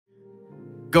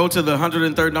Go to the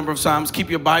 103rd number of Psalms. Keep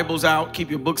your Bibles out. Keep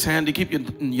your books handy. Keep your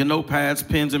notepads,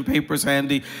 pens, and papers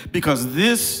handy, because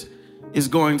this is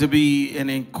going to be an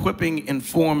equipping,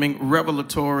 informing,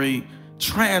 revelatory,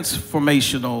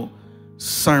 transformational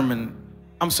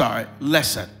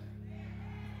lesson.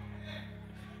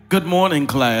 Good morning,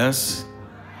 class.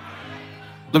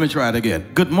 Let me try it again.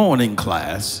 Good morning,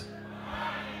 class.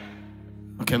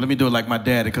 Okay, let me do it like my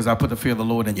daddy, because I put the fear of the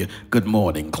Lord in you. Good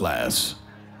morning, class.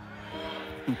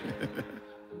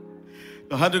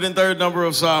 The 103rd number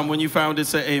of Psalm, when you found it,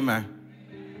 say amen.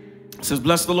 It says,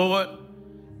 bless the Lord,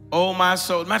 oh my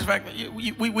soul. Matter of fact,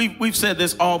 we've said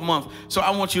this all month, so I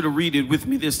want you to read it with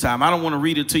me this time. I don't want to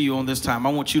read it to you on this time. I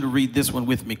want you to read this one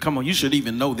with me. Come on, you should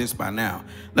even know this by now.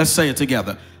 Let's say it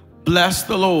together. Bless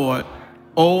the Lord,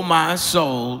 oh my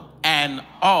soul, and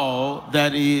all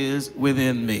that is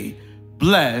within me.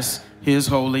 Bless his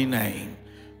holy name.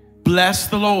 Bless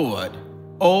the Lord,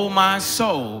 O my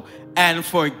soul, and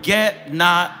forget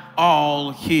not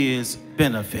all his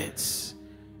benefits.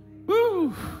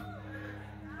 Woo.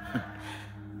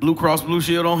 Blue Cross Blue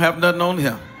Shield don't have nothing on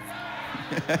him.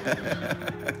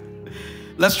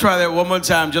 Let's try that one more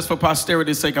time just for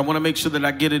posterity's sake. I want to make sure that I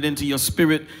get it into your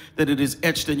spirit, that it is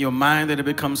etched in your mind, that it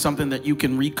becomes something that you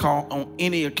can recall on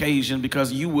any occasion,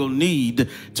 because you will need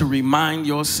to remind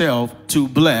yourself to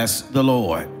bless the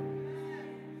Lord.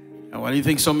 Why do you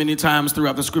think so many times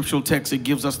throughout the scriptural text it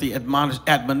gives us the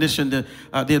admonishment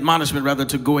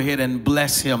to go ahead and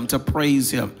bless him, to praise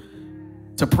him,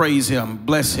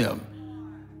 bless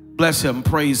him,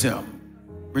 praise him,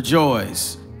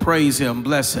 rejoice, praise him,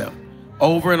 bless him.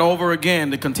 Over and over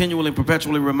again, to continually and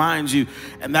perpetually reminds you.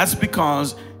 And that's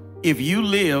because if you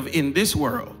live in this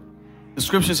world, the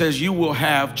scripture says you will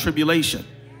have tribulation.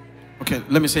 Okay,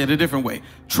 let me say it a different way.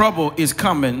 Trouble is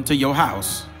coming to your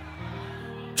house.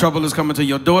 Trouble is coming to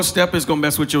your doorstep. It's going to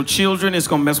mess with your children. It's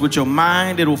going to mess with your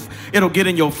mind. It'll get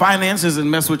in your finances and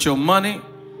mess with your money.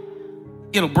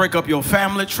 It'll break up your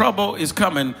family. Trouble is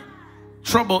coming.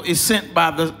 Trouble is sent by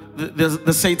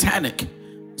the satanic.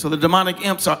 So the demonic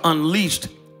imps are unleashed.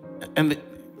 And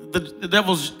the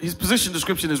devil's, his position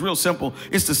description is real simple.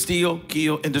 It's to steal,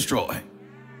 kill, and destroy.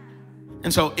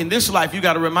 And so in this life, you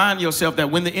got to remind yourself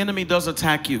that when the enemy does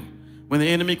attack you, when the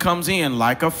enemy comes in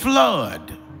like a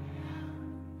flood,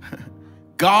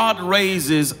 God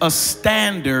raises a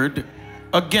standard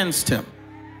against him.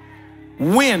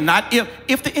 When, not if.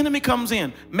 If the enemy comes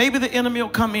in, maybe the enemy will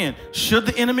come in. Should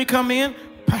the enemy come in?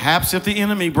 Perhaps if the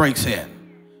enemy breaks in.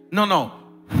 No.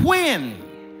 When.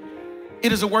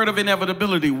 It is a word of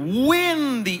inevitability.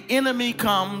 When the enemy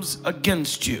comes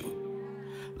against you,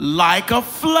 like a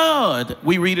flood.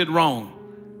 We read it wrong.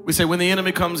 We say when the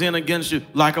enemy comes in against you,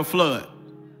 like a flood.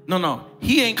 No.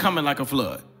 He ain't coming like a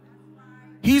flood.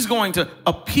 He's going to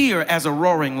appear as a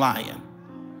roaring lion.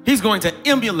 He's going to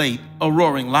emulate a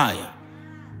roaring lion.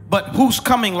 But who's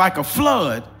coming like a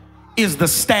flood is the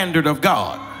standard of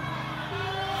God.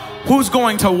 Who's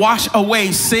going to wash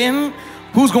away sin?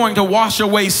 Who's going to wash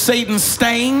away Satan's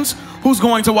stains? Who's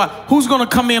going to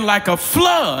come in like a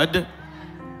flood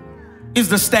is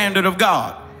the standard of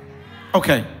God.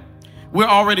 Okay, we're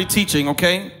already teaching,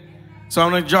 okay? So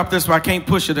I'm going to drop this, but I can't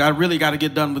push it. I really got to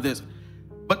get done with this.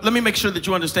 But let me make sure that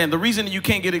you understand. The reason you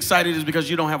can't get excited is because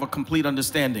you don't have a complete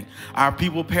understanding. Our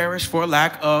people perish for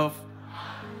lack of...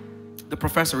 The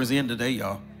professor is in today,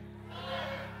 y'all.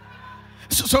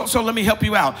 So let me help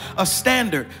you out. A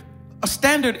standard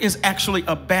is actually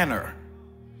a banner.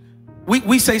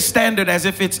 We say standard as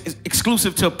if it's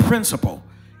exclusive to a principle.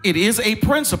 It is a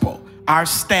principle. Our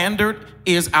standard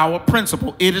is our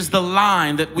principle. It is the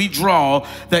line that we draw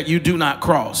that you do not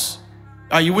cross.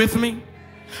 Are you with me?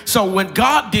 So what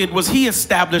God did was he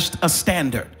established a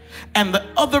standard. And the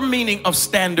other meaning of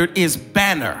standard is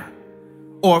banner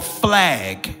or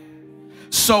flag.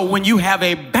 So when you have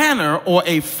a banner or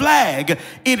a flag,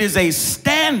 it is a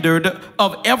standard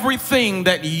of everything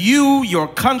that you, your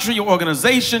country, your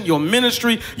organization, your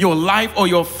ministry, your life, or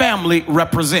your family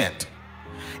represent.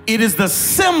 It is the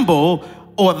symbol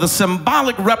or the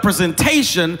symbolic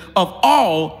representation of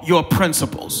all your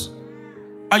principles.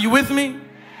 Are you with me?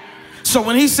 So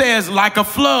when he says, like a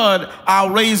flood,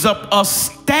 I'll raise up a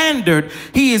standard,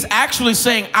 he is actually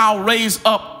saying, I'll raise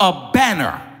up a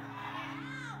banner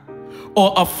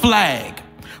or a flag.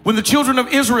 When the children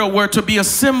of Israel were to be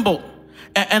assembled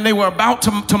and they were about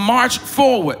to march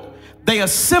forward, they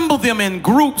assembled them in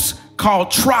groups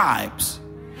called tribes.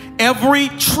 Every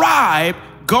tribe,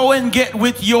 go and get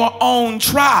with your own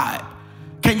tribe.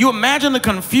 Can you imagine the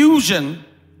confusion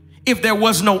if there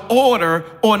was no order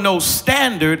or no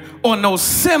standard or no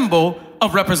symbol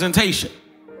of representation?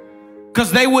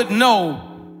 Because they would know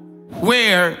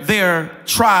where their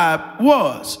tribe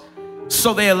was.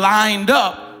 So they lined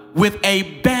up with a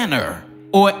banner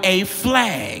or a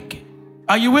flag.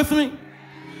 Are you with me?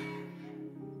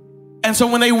 And so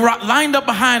when they lined up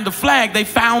behind the flag, they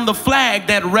found the flag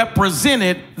that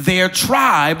represented their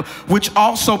tribe, which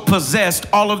also possessed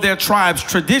all of their tribe's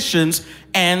traditions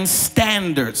and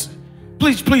standards.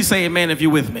 Please say amen if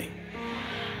you're with me.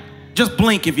 Just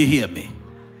blink if you hear me.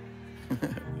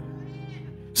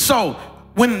 So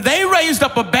when they raised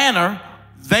up a banner,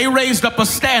 they raised up a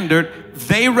standard,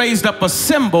 they raised up a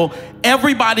symbol,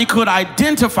 everybody could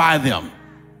identify them.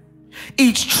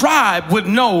 Each tribe would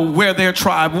know where their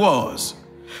tribe was.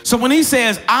 So when he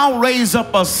says, I'll raise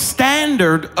up a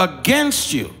standard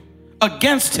against you,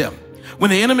 against him. When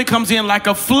the enemy comes in like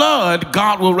a flood,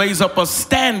 God will raise up a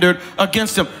standard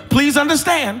against him. Please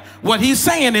understand, what he's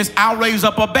saying is, I'll raise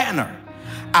up a banner.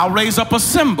 I'll raise up a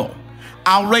symbol.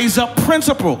 I'll raise up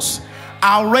principles.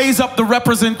 I'll raise up the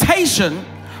representation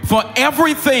for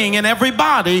everything and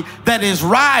everybody that is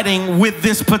riding with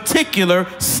this particular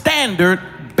standard,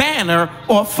 banner,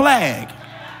 or flag.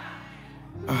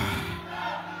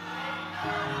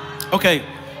 Okay,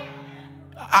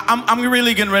 I'm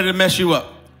really getting ready to mess you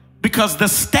up, because the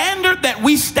standard that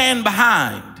we stand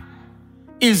behind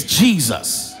is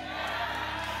Jesus.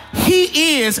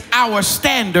 He is our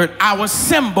standard, our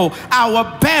symbol,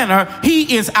 our banner.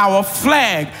 He is our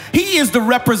flag. He is the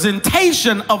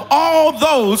representation of all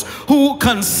those who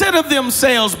consider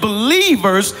themselves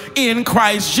believers in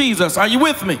Christ Jesus. Are you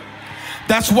with me?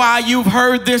 That's why you've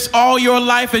heard this all your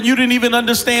life and you didn't even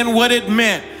understand what it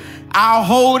meant. I'll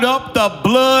hold up the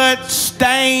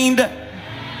blood-stained.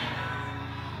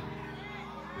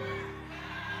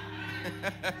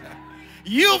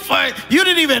 You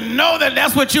didn't even know that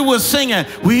that's what you were singing.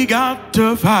 We got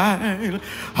to fight.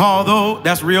 Although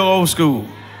that's real old school.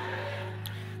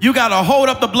 You got to hold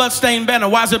up the bloodstained banner.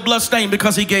 Why is it bloodstained?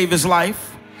 Because he gave his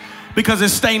life. Because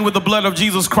it's stained with the blood of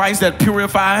Jesus Christ that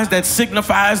purifies, that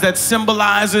signifies, that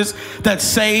symbolizes, that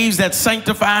saves, that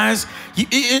sanctifies.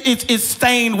 It's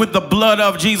stained with the blood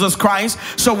of Jesus Christ.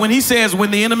 So when he says,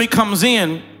 when the enemy comes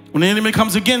in, when the enemy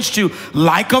comes against you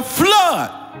like a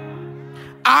flood,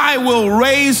 I will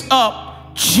raise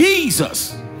up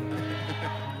Jesus.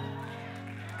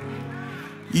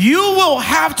 You will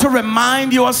have to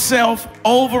remind yourself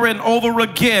over and over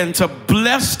again to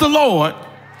bless the Lord,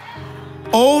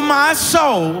 oh my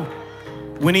soul,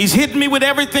 when he's hitting me with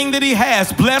everything that he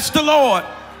has. Bless the Lord,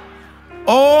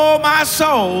 oh my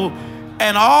soul,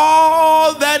 and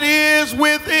all that is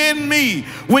within me.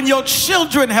 When your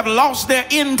children have lost their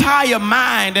entire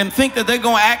mind and think that they're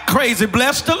going to act crazy,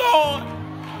 bless the Lord.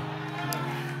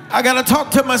 I got to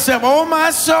talk to myself, oh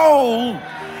my soul,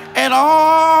 and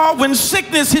all, when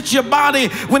sickness hits your body,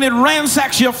 when it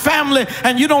ransacks your family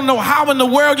and you don't know how in the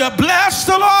world you're, bless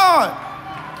the Lord.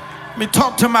 Let me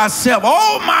talk to myself,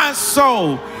 oh my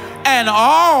soul, and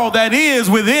all that is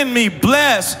within me,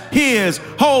 bless his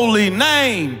holy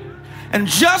name. And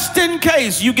just in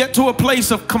case you get to a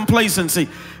place of complacency,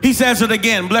 he says it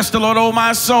again, bless the Lord, oh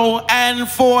my soul, and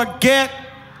forget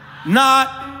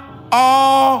not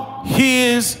all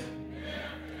his.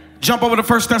 Jump over to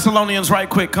 1 Thessalonians right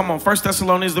quick. Come on, 1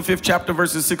 Thessalonians, the 5th chapter,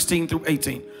 verses 16 through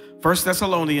 18. 1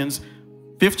 Thessalonians,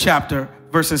 5th chapter,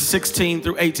 verses 16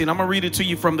 through 18. I'm going to read it to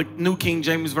you from the New King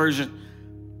James Version.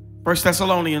 1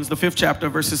 Thessalonians, the 5th chapter,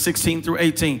 verses 16 through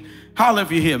 18. Holler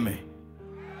if you hear me.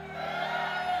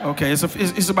 Okay,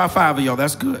 it's about 5 of y'all.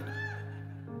 That's good.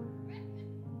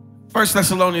 1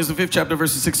 Thessalonians, the 5th chapter,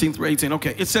 verses 16 through 18.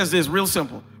 Okay, it says this, real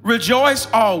simple. Rejoice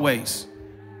always.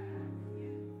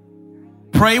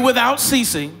 Pray without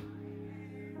ceasing.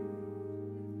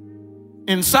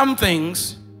 In some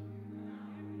things,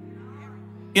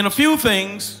 in a few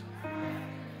things,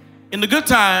 in the good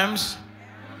times,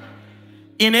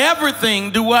 in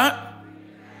everything, do what?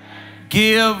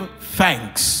 Give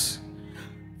thanks.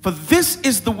 For this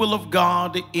is the will of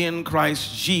God in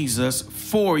Christ Jesus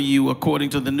for you,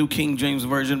 according to the New King James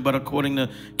Version, but according to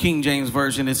King James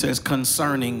Version, it says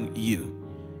concerning you.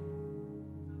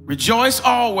 Rejoice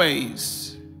always.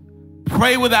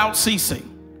 Pray without ceasing.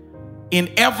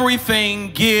 In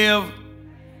everything give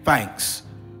thanks.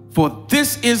 For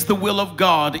this is the will of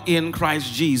God in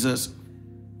Christ Jesus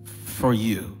for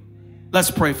you.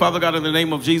 Let's pray. Father God, in the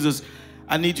name of Jesus,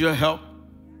 I need your help.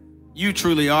 You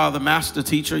truly are the master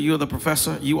teacher. You are the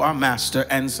professor. You are master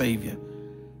and savior.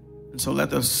 And so let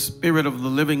the Spirit of the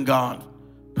living God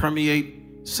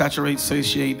permeate, saturate,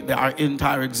 satiate our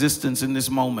entire existence in this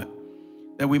moment,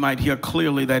 that we might hear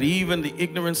clearly that even the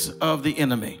ignorance of the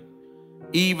enemy,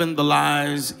 even the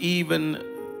lies, even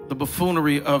the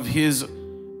buffoonery of his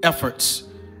efforts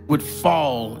would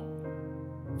fall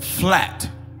flat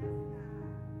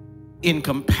in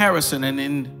comparison and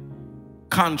in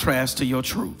contrast to your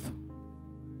truth.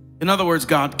 In other words,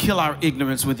 God, kill our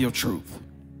ignorance with your truth.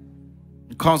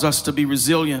 Cause us to be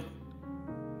resilient.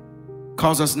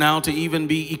 Cause us now to even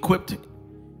be equipped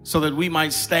so that we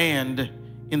might stand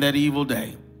in that evil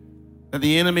day. That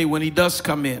the enemy, when he does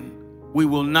come in, we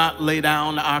will not lay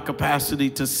down our capacity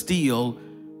to still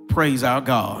praise our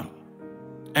God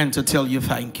and to tell you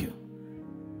thank you.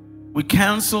 We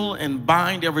cancel and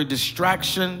bind every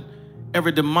distraction,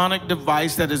 every demonic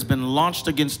device that has been launched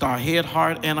against our head,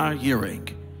 heart, and our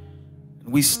hearing.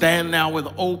 We stand now with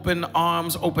open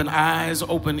arms, open eyes,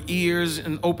 open ears,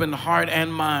 and open heart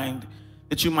and mind,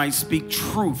 that you might speak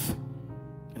truth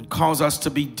and cause us to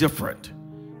be different.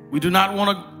 We do not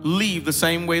want to leave the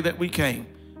same way that we came,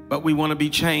 but we want to be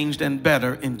changed and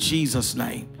better in Jesus'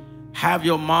 name. Have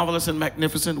your marvelous and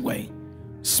magnificent way.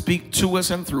 Speak to us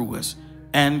and through us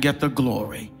and get the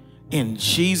glory. In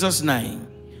Jesus' name,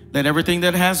 let everything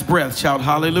that has breath shout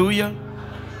hallelujah.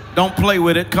 Don't play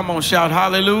with it. Come on, shout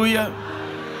hallelujah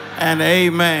and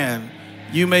amen.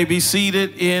 You may be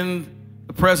seated in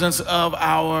the presence of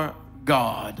our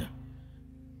God.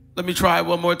 Let me try it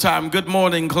one more time. Good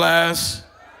morning, class.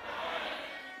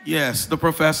 Yes, the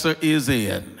professor is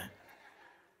in.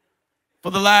 For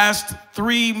the last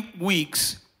 3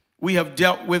 weeks, we have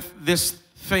dealt with this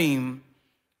theme.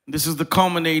 This is the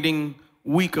culminating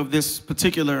week of this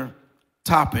particular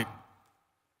topic,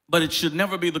 but it should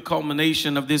never be the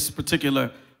culmination of this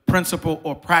particular principle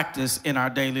or practice in our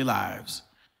daily lives.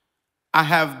 I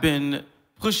have been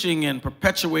pushing and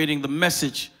perpetuating the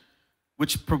message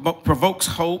which provokes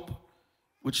hope,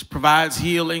 which provides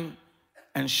healing,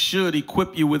 and should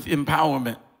equip you with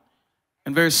empowerment.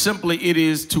 And very simply, it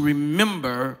is to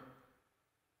remember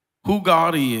who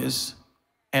God is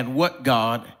and what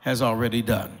God has already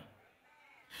done.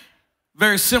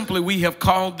 Very simply, we have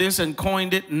called this and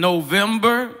coined it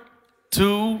November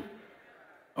to,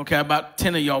 okay, about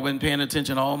 10 of y'all been paying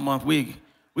attention all month. We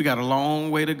got a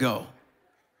long way to go.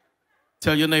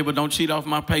 Tell your neighbor, don't cheat off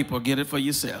my paper, get it for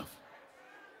yourself.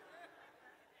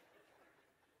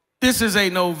 This is a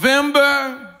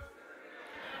November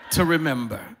to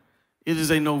remember. It is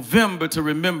a November to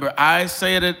remember. I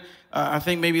said it, I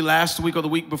think maybe last week or the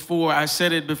week before. I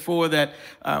said it before that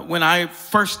when I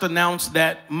first announced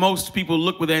that most people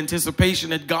look with anticipation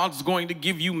that God's going to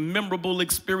give you memorable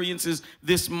experiences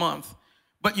this month.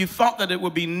 But you thought that it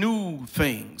would be new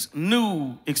things,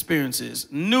 new experiences,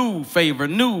 new favor,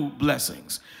 new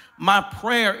blessings. My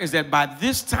prayer is that by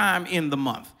this time in the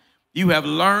month, you have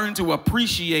learned to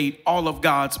appreciate all of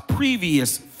God's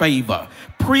previous favor,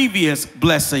 previous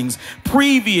blessings,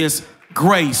 previous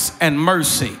grace and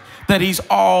mercy that he's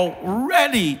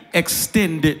already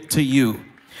extended to you.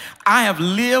 I have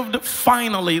lived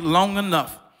finally long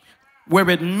enough where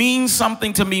it means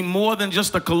something to me more than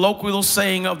just a colloquial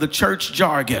saying of the church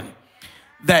jargon,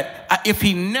 that if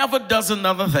he never does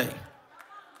another thing,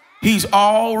 he's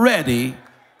already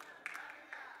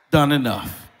done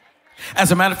enough.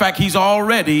 As a matter of fact, he's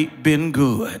already been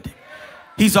good.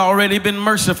 He's already been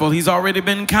merciful. He's already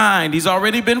been kind. He's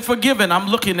already been forgiven. I'm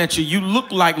looking at you. You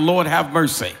look like Lord have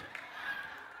mercy.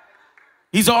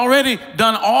 He's already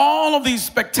done all of these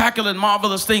spectacular and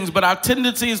marvelous things, but our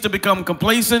tendency is to become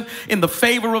complacent in the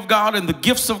favor of God and the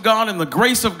gifts of God and the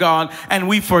grace of God, and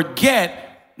we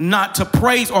forget not to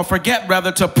praise, or forget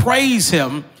rather to praise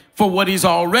him for what he's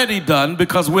already done,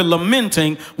 because we're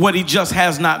lamenting what he just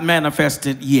has not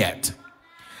manifested yet.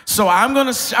 So I'm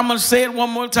gonna say it one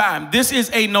more time. This is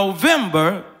a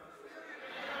November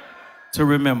to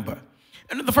remember.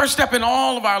 And the first step in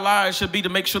all of our lives should be to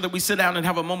make sure that we sit down and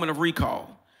have a moment of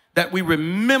recall, that we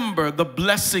remember the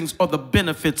blessings or the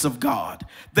benefits of God.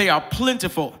 They are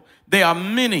plentiful. They are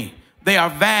many. They are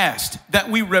vast. That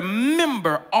we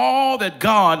remember all that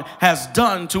God has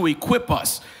done to equip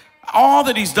us, all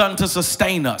that he's done to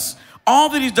sustain us, all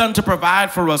that he's done to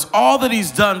provide for us, all that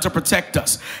he's done to protect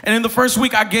us. And in the first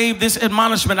week, I gave this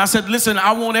admonishment. I said, listen,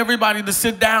 I want everybody to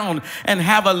sit down and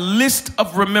have a list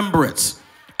of remembrance.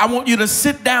 I want you to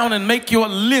sit down and make your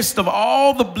list of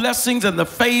all the blessings and the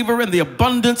favor and the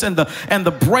abundance and the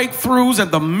breakthroughs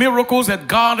and the miracles that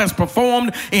God has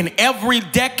performed in every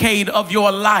decade of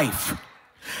your life.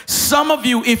 Some of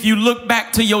you, if you look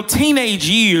back to your teenage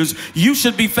years, you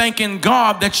should be thanking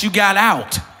God that you got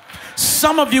out.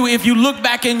 Some of you, if you look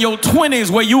back in your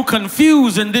 20s where you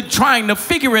confused and trying to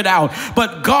figure it out,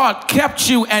 but God kept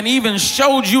you and even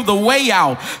showed you the way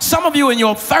out. Some of you in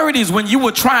your 30s when you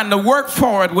were trying to work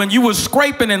for it, when you were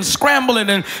scraping and scrambling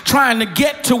and trying to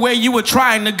get to where you were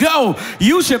trying to go,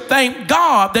 you should thank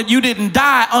God that you didn't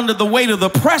die under the weight of the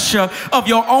pressure of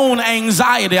your own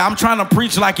anxiety. I'm trying to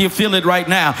preach like you feel it right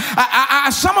now.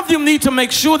 Some of you need to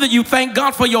make sure that you thank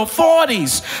God for your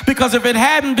 40s, because if it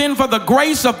hadn't been for the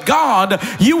grace of God,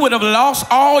 you would have lost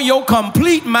all your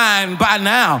complete mind by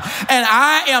now. And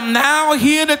I am now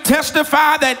here to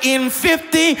testify that in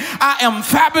 50, I am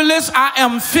fabulous, I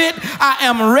am fit, I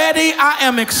am ready, I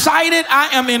am excited, I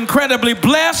am incredibly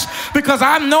blessed, because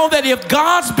I know that if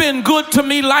God's been good to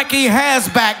me like he has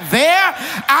back there,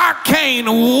 I can't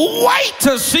wait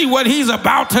to see what he's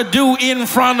about to do in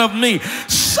front of me.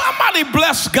 Somebody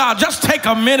bless God. Just take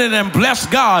a minute and bless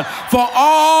God for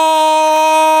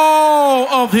all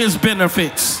of his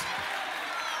benefits.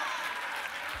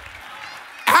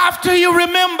 After you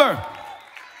remember,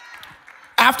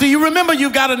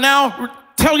 you've got to now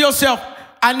tell yourself,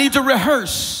 I need to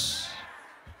rehearse.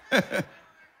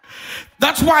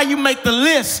 That's why you make the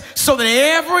list, so that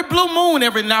every blue moon,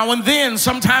 every now and then,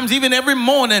 sometimes even every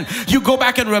morning, you go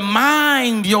back and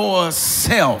remind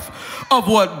yourself of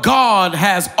what God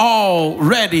has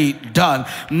already done.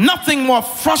 Nothing more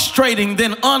frustrating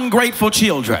than ungrateful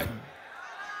children.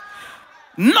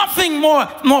 Nothing more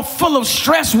full of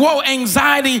stress, woe,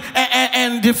 anxiety,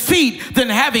 and defeat than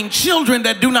having children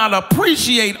that do not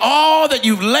appreciate all that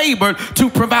you've labored to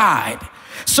provide.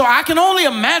 So I can only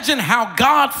imagine how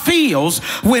God feels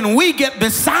when we get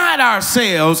beside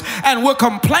ourselves and we're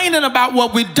complaining about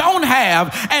what we don't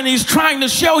have, and he's trying to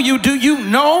show you, do you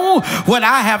know what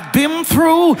I have been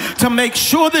through to make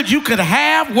sure that you could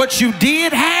have what you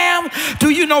did have?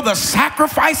 Do you know the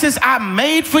sacrifices I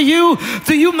made for you?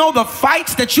 Do you know the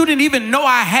fights that you didn't even know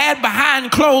I had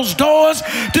behind closed doors?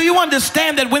 Do you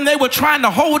understand that when they were trying to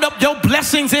hold up your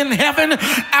blessings in heaven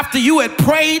after you had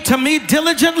prayed to me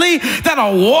diligently, that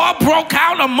a war broke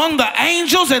out among the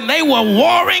angels and they were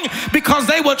warring because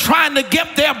they were trying to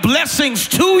get their blessings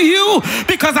to you?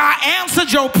 Because I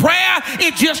answered your prayer,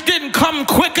 it just didn't come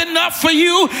quick enough for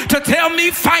you to tell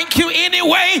me thank you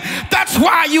anyway. That's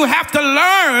why you have to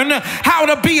learn how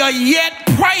to be a yet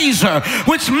praiser,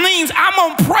 which means I'm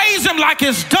gonna praise him like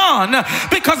it's done,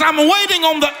 because I'm waiting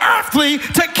on the earthly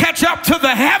to catch up to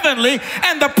the heavenly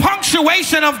and the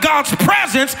punctuation of God's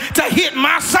presence to hit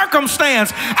my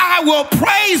circumstance. I will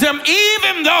praise him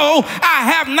even though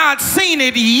I have not seen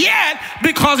it yet,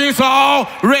 because it's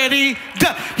already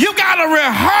done. You got to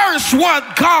rehearse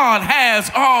what God has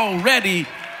already.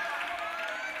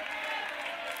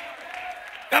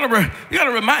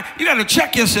 You got to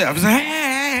check yourself. Say,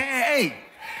 hey,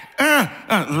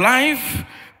 life,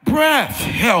 breath,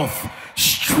 health,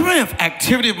 strength,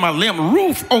 activity of my limb,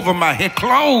 roof over my head,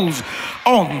 clothes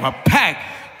on my back,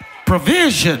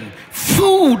 provision,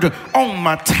 food on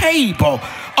my table,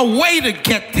 a way to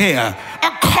get there,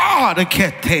 a car to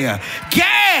get there,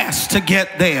 gas to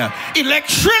get there,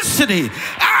 electricity,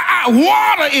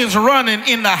 water is running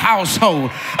in the household.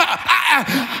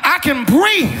 I can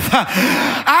breathe.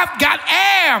 I've got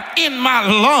air in my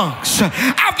lungs.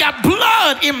 I've got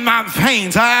blood in my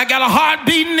veins. I got a heart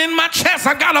beating in my chest.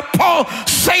 I've got a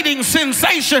pulsating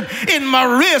sensation in my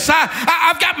wrist.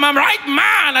 I've got my right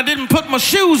mind. I didn't put my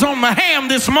shoes on my ham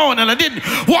this morning. I didn't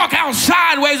walk out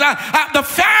sideways. The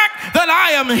fact that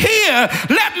I am here,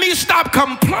 let me stop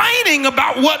complaining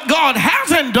about what God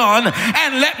hasn't done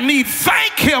and let me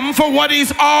thank him for what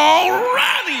he's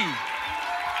already.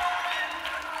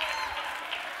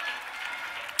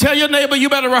 Tell your neighbor, you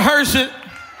better rehearse it.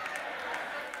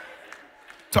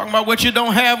 Talking about what you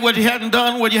don't have, what you haven't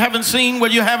done, what you haven't seen,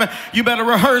 what you haven't. You better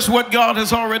rehearse what God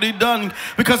has already done,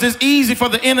 because it's easy for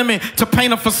the enemy to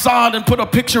paint a facade and put a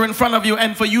picture in front of you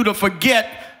and for you to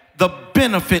forget the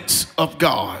benefits of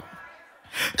God.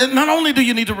 And not only do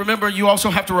you need to remember, you also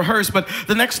have to rehearse, but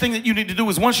the next thing that you need to do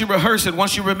is, once you rehearse it,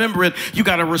 once you remember it, you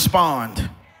got to respond.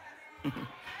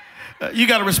 You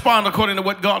got to respond according to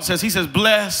what God says. He says,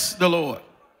 bless the Lord,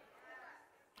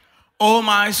 O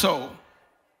my soul,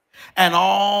 and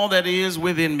all that is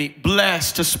within me.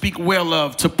 Bless, to speak well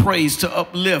of, to praise, to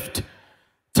uplift,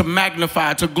 to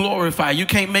magnify, to glorify. You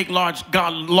can't make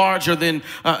God larger than,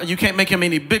 you can't make him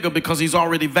any bigger because he's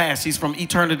already vast. He's from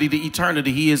eternity to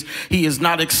eternity. He is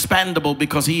not expandable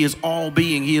because he is all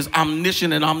being. He is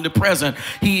omniscient and omnipresent.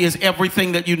 He is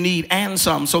everything that you need and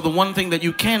some. So the one thing that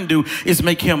you can do is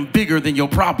make him bigger than your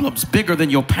problems, bigger than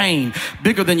your pain,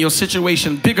 bigger than your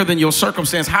situation, bigger than your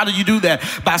circumstance. How do you do that?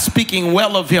 By speaking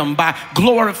well of him, by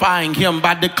glorifying him,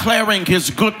 by declaring his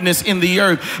goodness in the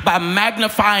earth, by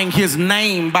magnifying his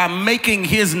name, by making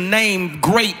his name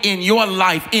great in your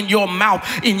life, in your mouth,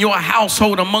 in your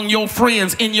household, among your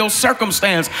friends, in your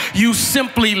circumstance. You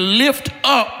simply lift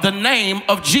up the name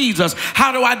of Jesus.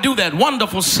 How do I do that?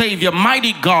 Wonderful Savior,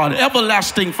 mighty God,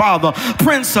 everlasting Father,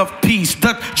 Prince of Peace,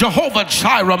 the Jehovah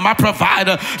Jireh, my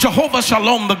provider, Jehovah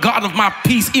Shalom, the God of my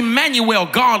peace, Emmanuel,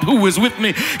 God who is with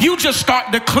me. You just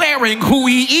start declaring who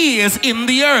he is in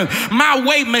the earth. My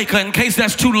way maker, in case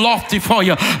that's too lofty for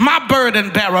you, my burden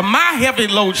bearer, my heavy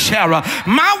load sharer,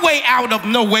 my way out of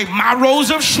no way, my rose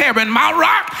of Sharon, my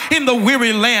rock in the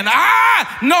weary land. I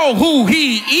know who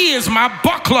he is, my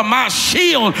buckler, my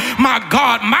shield, my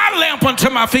God, my lamp unto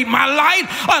my feet, my light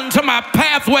unto my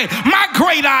pathway, my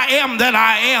great I am that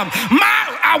I am.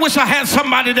 I wish I had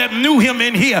somebody that knew him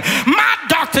in here. My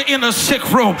doctor in a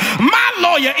sick room, my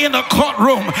lawyer in a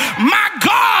courtroom, my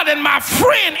God and my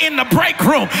friend in the break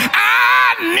room.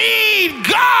 I need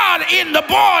God in the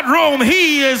boardroom.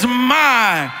 He is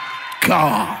my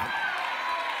God.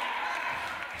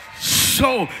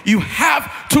 So you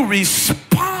have to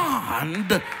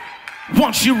respond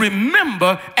once you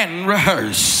remember and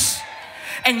rehearse.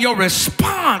 And your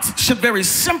response should very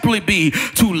simply be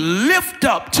to lift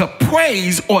up, to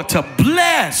praise, or to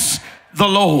bless the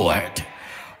Lord.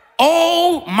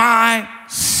 Oh, my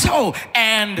soul,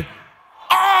 and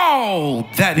all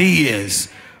that he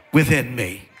is within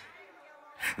me.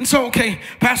 And so, okay,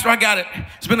 Pastor, I got it.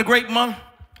 It's been a great month.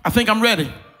 I think I'm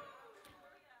ready.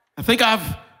 I think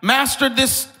I've mastered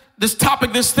this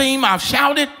topic, this theme. I've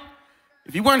shouted.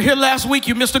 If you weren't here last week,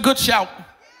 you missed a good shout.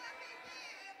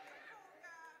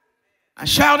 I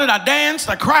shouted, I danced,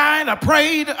 I cried, I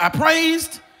prayed, I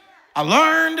praised, I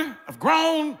learned, I've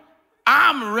grown.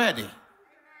 I'm ready.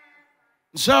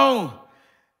 So,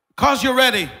 because you're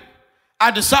ready,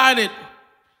 I decided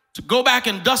to go back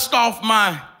and dust off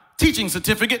my teaching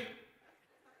certificate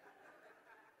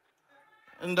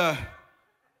and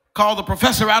call the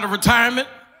professor out of retirement.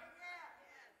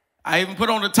 I even put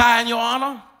on a tie in your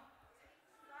honor.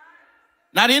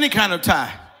 Not any kind of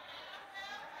tie,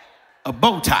 a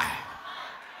bow tie.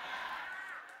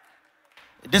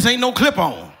 This ain't no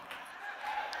clip-on.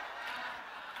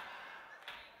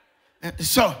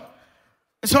 So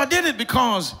I did it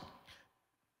because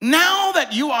now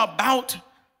that you are about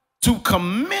to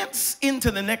commence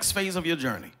into the next phase of your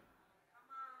journey,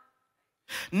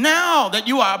 now that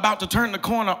you are about to turn the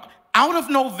corner out of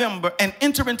November and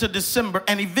enter into December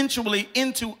and eventually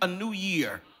into a new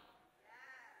year,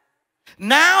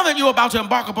 now that you're about to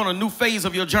embark upon a new phase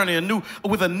of your journey,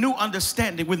 with a new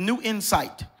understanding, with new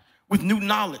insight, with new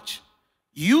knowledge,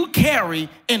 you carry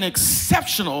an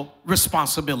exceptional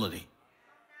responsibility.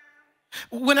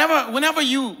 Whenever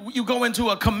you go into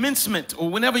a commencement or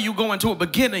whenever you go into a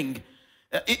beginning,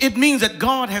 it means that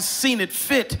God has seen it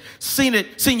fit,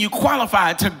 seen you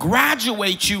qualified to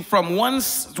graduate you from one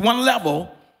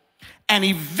level and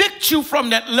evict you from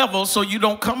that level so you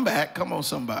don't come back. Come on,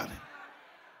 somebody.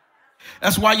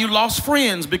 That's why you lost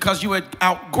friends, because you had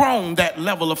outgrown that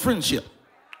level of friendship.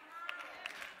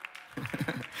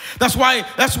 That's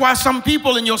why some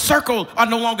people in your circle are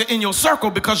no longer in your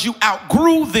circle, because you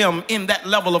outgrew them in that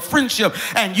level of friendship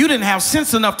and you didn't have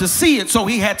sense enough to see it, so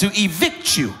he had to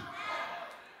evict you.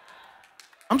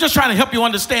 I'm just trying to help you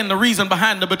understand the reason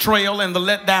behind the betrayal and the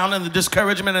letdown and the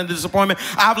discouragement and the disappointment.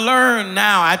 I've learned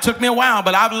now, it took me a while,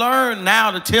 but I've learned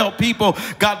now to tell people,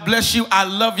 God bless you, I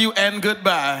love you, and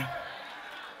goodbye.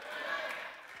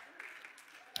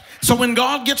 So when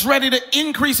God gets ready to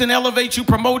increase and elevate you,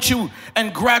 promote you,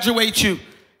 and graduate you,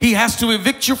 he has to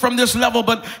evict you from this level,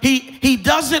 but he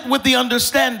does it with the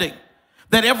understanding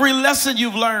that every lesson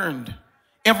you've learned,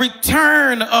 every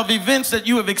turn of events that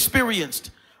you have experienced,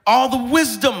 all the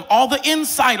wisdom, all the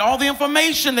insight, all the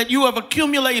information that you have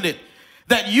accumulated,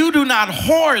 that you do not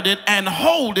hoard it and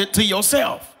hold it to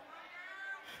yourself.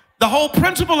 The whole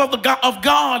principle of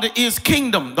God is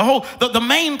kingdom. The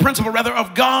main principle, rather,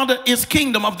 of God is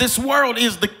kingdom. Of this world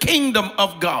is the kingdom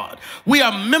of God. We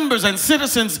are members and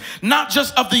citizens, not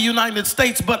just of the United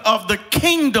States, but of the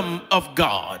kingdom of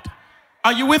God.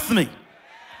 Are you with me?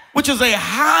 Which is a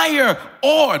higher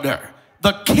order,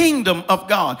 the kingdom of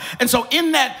God. And so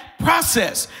in that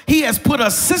process. He has put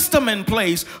a system in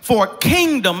place for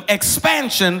kingdom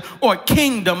expansion or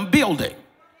kingdom building.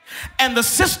 And the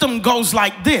system goes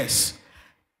like this.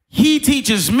 He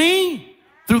teaches me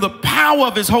through the power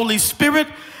of his Holy Spirit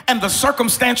and the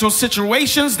circumstantial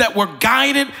situations that were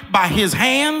guided by his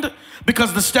hand,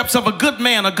 because the steps of a good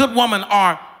man, a good woman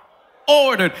are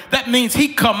ordered. That means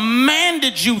he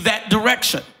commanded you that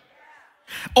direction,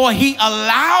 or he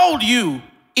allowed you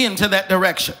into that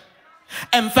direction.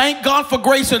 And thank God for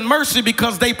grace and mercy,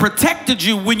 because they protected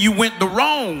you when you went the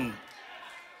wrong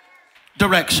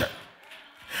direction.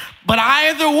 But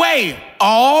either way,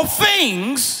 all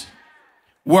things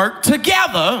work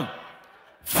together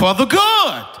for the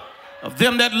good of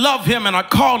them that love him and are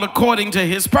called according to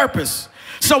his purpose.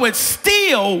 So it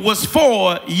still was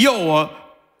for your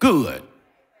good.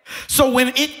 So when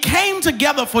it came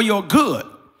together for your good,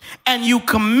 and you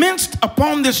commenced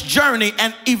upon this journey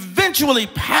and eventually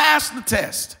passed the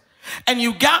test, and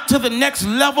you got to the next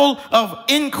level of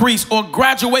increase or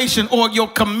graduation or your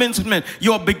commencement,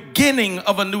 your beginning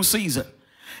of a new season,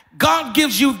 God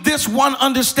gives you this one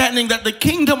understanding that the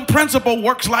kingdom principle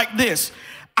works like this.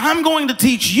 I'm going to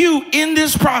teach you in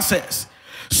this process.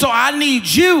 So I need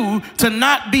you to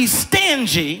not be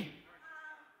stingy,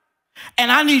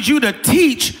 and I need you to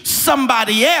teach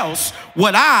somebody else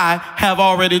what I have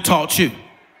already taught you.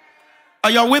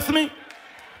 Are y'all with me?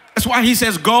 That's why he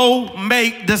says, go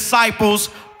make disciples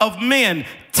of men.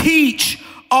 Teach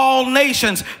all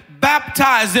nations.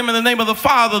 Baptize them in the name of the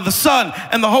Father, the Son,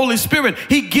 and the Holy Spirit.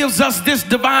 He gives us this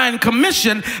divine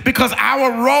commission because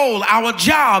our role, our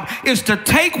job is to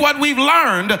take what we've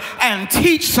learned and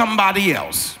teach somebody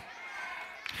else.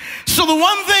 So the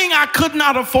one thing I could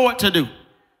not afford to do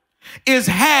is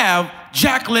have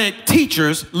jackleg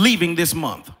teachers leaving this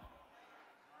month.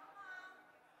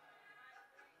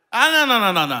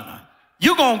 No.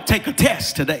 You're going to take a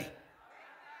test today.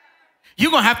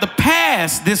 You're going to have to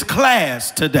pass this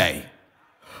class today,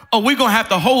 or we're going to have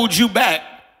to hold you back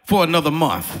for another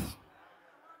month.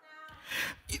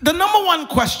 The number one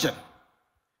question,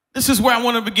 this is where I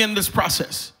want to begin this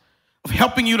process of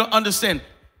helping you to understand.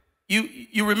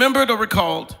 You remembered or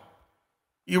recalled,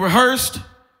 you rehearsed,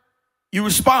 you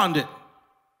responded,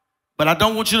 but I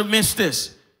don't want you to miss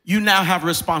this. You now have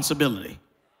responsibility.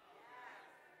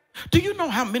 Do you know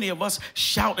how many of us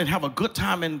shout and have a good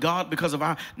time in God because of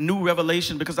our new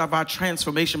revelation, because of our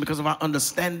transformation, because of our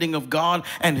understanding of God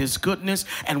and his goodness,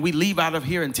 and we leave out of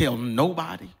here and tell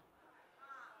nobody?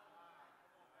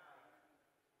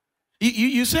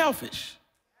 You selfish.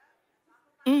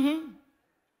 You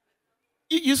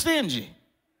stingy.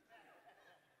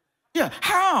 Yeah,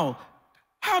 how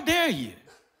dare you?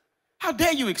 How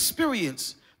dare you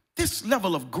experience this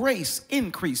level of grace,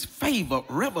 increase, favor,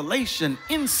 revelation,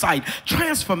 insight,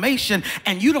 transformation,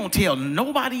 and you don't tell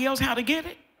nobody else how to get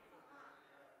it?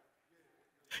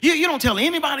 You don't tell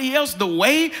anybody else the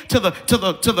way to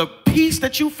the peace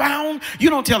that you found. You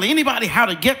don't tell anybody how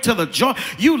to get to the joy.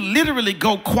 You literally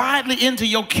go quietly into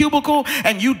your cubicle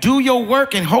and you do your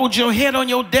work and hold your head on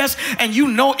your desk, and you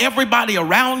know everybody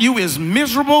around you is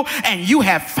miserable, and you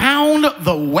have found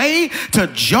the way to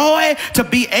joy, to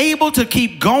be able to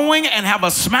keep going and have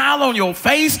a smile on your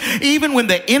face even when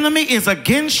the enemy is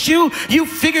against you. You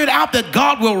figured out that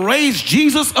God will raise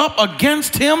Jesus up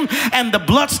against him, and the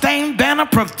bloodstained banner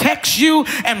protects you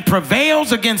and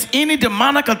prevails against any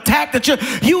demonic attack that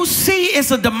you see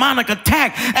it's a demonic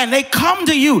attack, and they come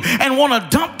to you and want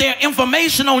to dump their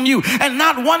information on you, and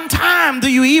not one time do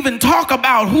you even talk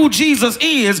about who Jesus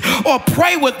is or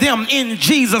pray with them in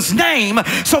Jesus' name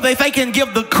so that they can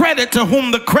give the credit to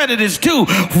whom the credit is due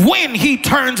when he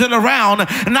turns it around,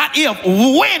 not if,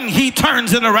 when he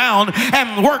turns it around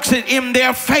and works it in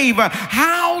their favor.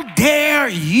 How dare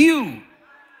you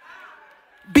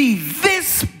be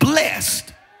this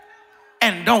blessed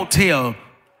and don't tell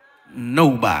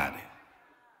nobody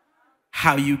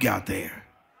how you got there?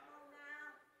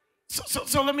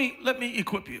 So let me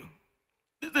equip you.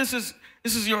 This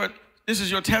is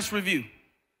your test review.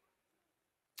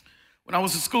 When I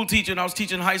was a school teacher and I was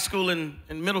teaching high school and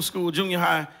middle school, junior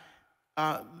high,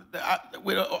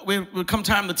 would come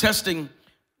time to testing,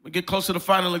 we get close to the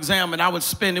final exam, and I would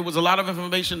spend, it was a lot of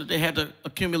information that they had to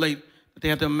accumulate, that they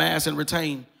had to amass and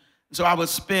retain. So I would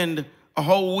spend a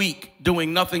whole week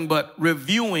doing nothing but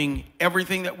reviewing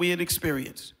everything that we had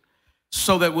experienced,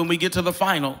 so that when we get to the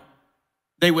final,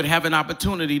 they would have an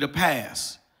opportunity to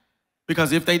pass.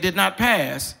 Because if they did not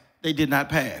pass, they did not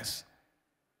pass.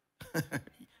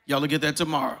 Y'all will get that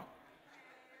tomorrow.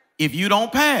 If you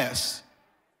don't pass,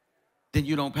 then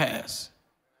you don't pass.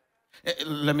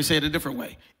 Let me say it a different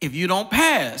way. If you don't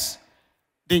pass,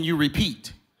 then you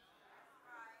repeat.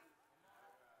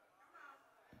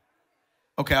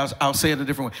 Okay, I'll say it a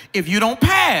different way. If you don't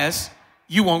pass,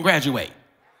 you won't graduate.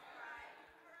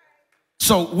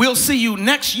 So we'll see you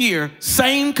next year,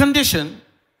 same condition,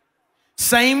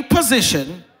 same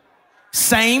position,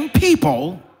 same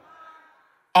people,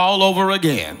 all over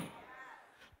again.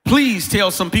 Please tell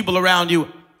some people around you,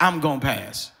 I'm going to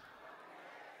pass.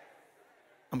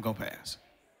 I'm going to pass.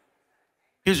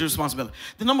 Here's your responsibility.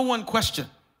 The number one question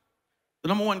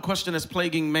that's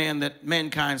plaguing man that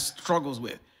mankind struggles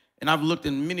with, and I've looked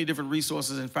in many different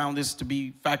resources and found this to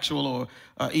be factual, or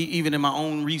even in my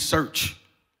own research,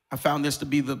 I found this to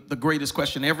be the greatest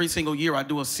question. Every single year I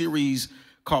do a series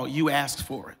called You Asked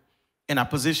For It. And I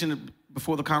position it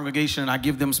before the congregation and I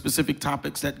give them specific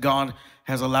topics that God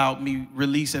has allowed me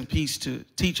release and peace to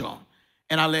teach on.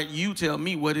 And I let you tell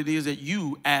me what it is that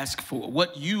you ask for,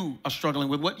 what you are struggling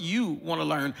with, what you want to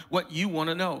learn, what you want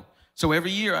to know. So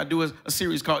every year I do a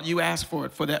series called You Asked For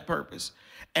It for that purpose.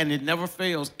 And it never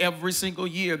fails. Every single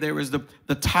year there is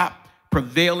the top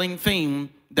prevailing theme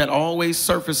that always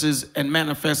surfaces and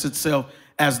manifests itself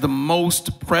as the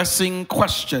most pressing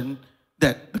question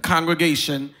that the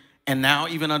congregation, and now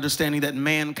even understanding that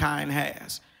mankind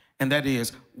has. And that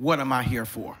is, what am I here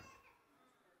for?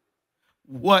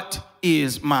 What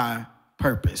is my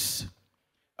purpose?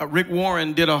 Rick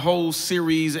Warren did a whole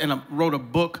series and wrote a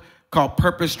book called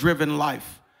Purpose Driven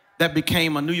Life that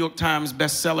became a New York Times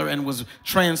bestseller and was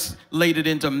translated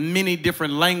into many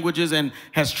different languages and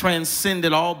has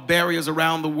transcended all barriers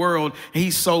around the world. He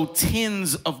sold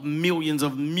tens of millions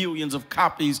of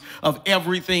copies of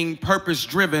everything purpose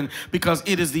driven, because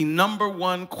it is the number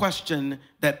one question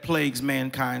that plagues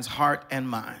mankind's heart and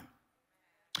mind.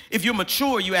 If you're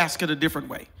mature, you ask it a different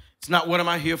way. It's not what am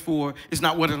I here for? It's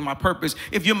not what is my purpose.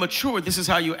 If you're mature, this is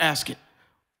how you ask it.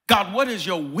 God, what is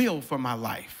your will for my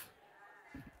life?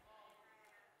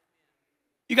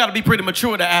 You got to be pretty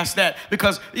mature to ask that,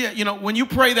 because, you know, when you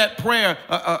pray that prayer,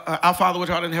 our Father which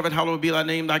art in heaven, hallowed be thy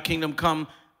name, thy kingdom come,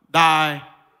 thy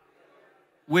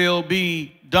will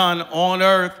be done on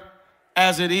earth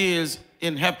as it is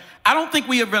in heaven. I don't think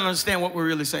we ever understand what we're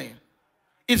really saying.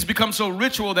 It's become so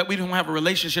ritual that we don't have a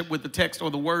relationship with the text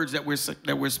or the words that we're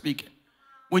speaking.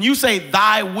 When you say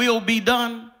thy will be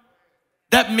done,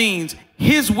 that means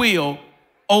his will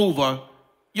over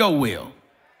your will.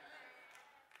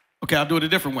 Okay, I'll do it a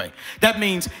different way. That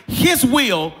means his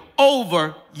will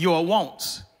over your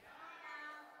wants.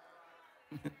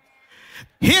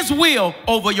 His will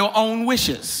over your own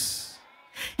wishes.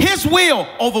 His will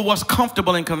over what's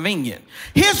comfortable and convenient.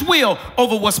 His will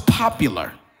over what's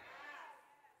popular.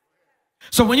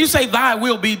 So when you say thy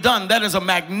will be done, that is a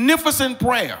magnificent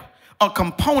prayer, a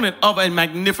component of a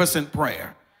magnificent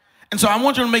prayer. And so I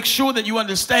want you to make sure that you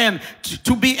understand,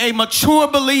 to be a mature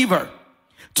believer,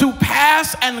 to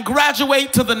pass and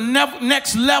graduate to the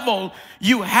next level,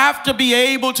 you have to be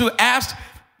able to ask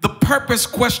the purpose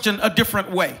question a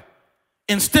different way.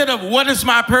 Instead of what is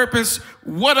my purpose,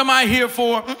 what am I here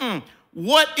for?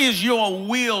 What is your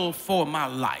will for my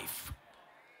life?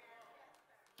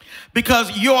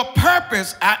 Because your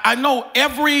purpose, I know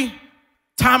every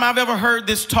time I've ever heard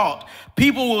this taught,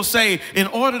 people will say, in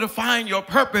order to find your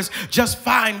purpose, just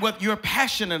find what you're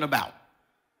passionate about.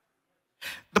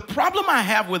 The problem I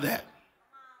have with that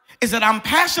is that I'm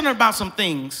passionate about some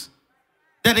things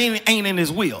that ain't in his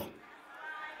will.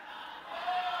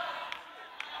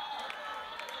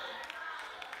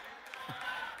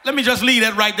 Let me just leave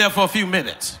that right there for a few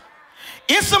minutes.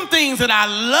 It's some things that I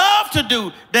love to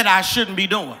do that I shouldn't be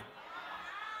doing.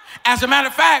 As a matter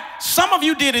of fact, some of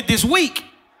you did it this week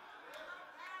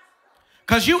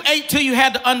because you ate till you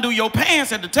had to undo your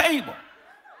pants at the table.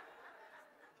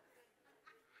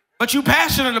 But you're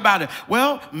passionate about it.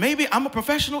 Well, maybe I'm a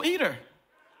professional eater.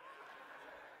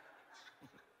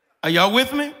 Are y'all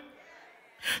with me?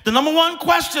 The number one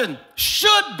question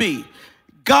should be,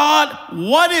 God,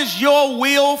 what is your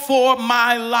will for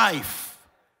my life?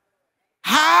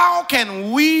 How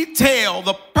can we tell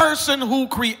the person who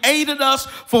created us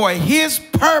for his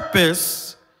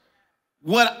purpose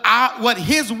what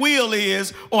his will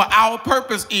is or our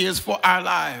purpose is for our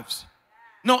lives?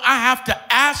 No, I have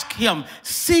to ask him,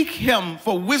 seek him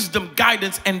for wisdom,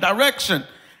 guidance, and direction,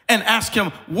 and ask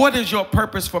him, what is your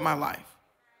purpose for my life?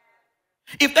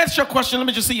 If that's your question, let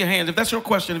me just see your hands. If that's your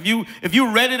question, if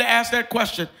you're ready to ask that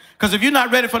question, because if you're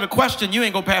not ready for the question, you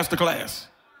ain't gonna pass the class.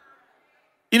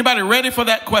 Anybody ready for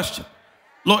that question?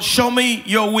 Lord, show me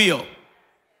your will.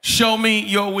 Show me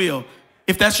your will.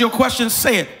 If that's your question,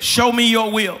 say it. Show me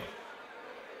your will.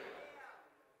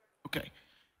 Okay.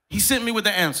 He sent me with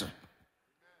the answer.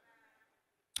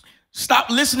 Stop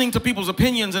listening to people's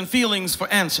opinions and feelings for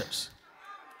answers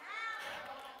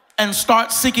and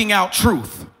start seeking out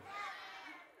truth.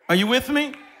 Are you with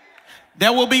me?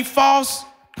 There will be false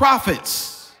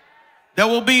prophets. There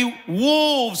will be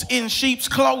wolves in sheep's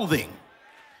clothing.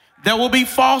 There will be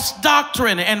false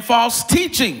doctrine and false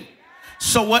teaching.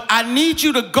 So what I need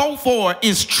you to go for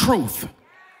is truth.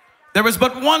 There is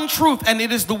but one truth, and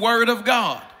it is the word of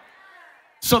God.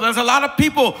 So there's a lot of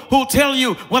people who tell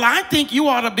you, well, I think you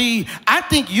ought to be, I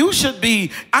think you should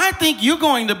be, I think you're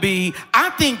going to be, I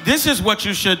think this is what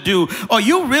you should do, or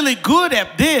you're really good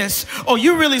at this, or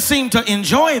you really seem to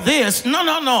enjoy this. No,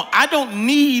 no, no. I don't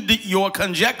need your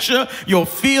conjecture, your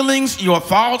feelings, your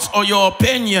thoughts, or your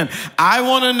opinion. I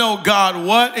want to know, God,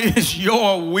 what is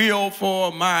your will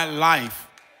for my life?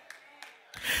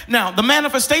 Now, the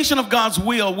manifestation of God's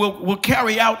will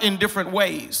carry out in different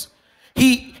ways.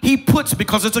 He puts,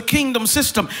 because it's a kingdom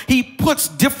system, he puts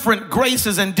different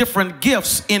graces and different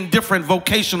gifts in different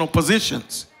vocational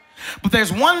positions. But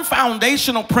there's one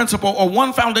foundational principle or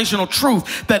one foundational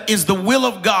truth that is the will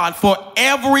of God for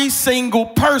every single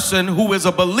person who is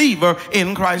a believer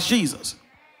in Christ Jesus.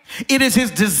 It is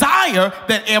his desire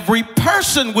that every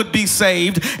person would be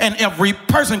saved, and every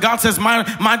person, God says,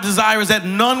 my desire is that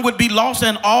none would be lost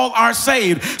and all are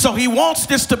saved. So he wants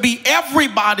this to be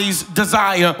everybody's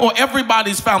desire or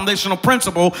everybody's foundational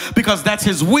principle, because that's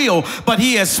his will. But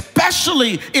he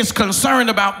especially is concerned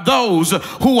about those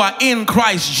who are in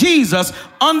Christ Jesus,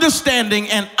 understanding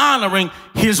and honoring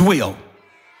his will.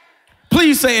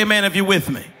 Please say amen if you're with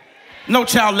me. No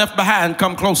child left behind.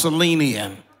 Come closer, lean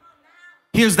in.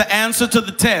 Here's the answer to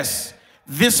the test.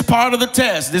 This part of the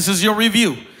test, this is your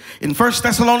review. In 1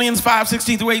 Thessalonians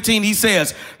 5:16 through 18, he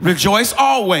says, rejoice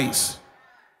always,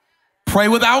 pray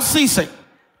without ceasing,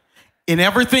 in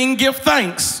everything give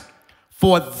thanks,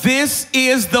 for this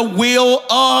is the will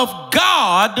of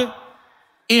God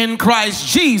in Christ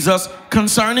Jesus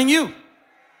concerning you.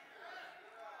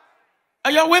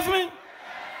 Are y'all with me? It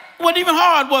wasn't even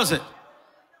hard, was it?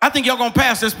 I think y'all gonna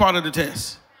pass this part of the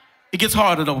test. It gets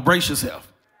harder though, brace yourself.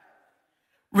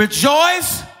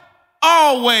 Rejoice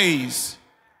always,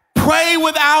 pray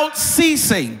without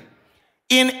ceasing,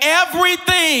 in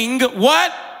everything,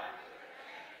 what?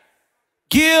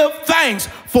 Give thanks,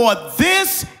 for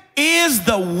this is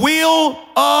the will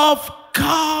of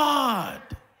God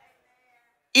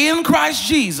in Christ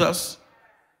Jesus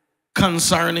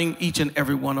concerning each and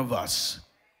every one of us.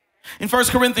 In 1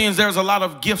 Corinthians, there's a lot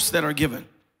of gifts that are given.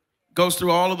 Goes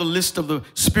through all of the list of the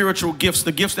spiritual gifts,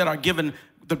 the gifts that are given,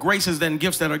 the graces and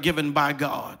gifts that are given by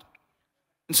God.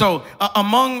 And so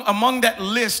among that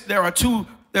list, there are two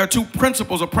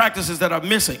principles or practices that are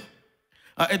missing.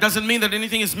 It doesn't mean that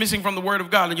anything is missing from the word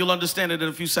of God, and you'll understand it in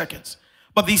a few seconds.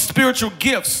 But these spiritual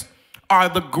gifts are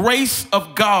the grace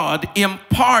of God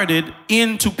imparted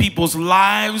into people's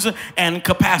lives and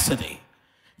capacity.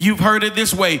 You've heard it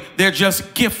this way, they're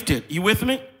just gifted. You with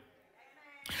me?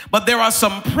 But there are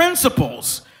some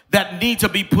principles that need to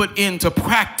be put into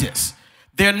practice.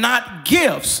 They're not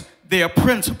gifts, they're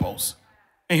principles.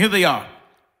 And here they are.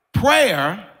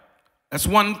 Prayer, that's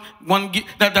one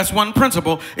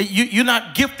principle. You're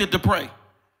not gifted to pray.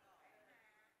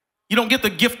 You don't get the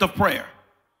gift of prayer.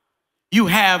 You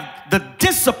have the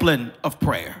discipline of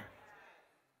prayer.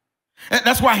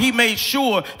 That's why he made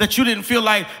sure that you didn't feel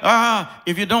like,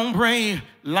 if you don't pray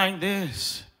like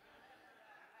this,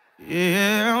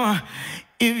 yeah,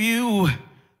 if you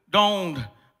don't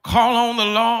call on the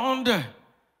Lord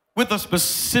with a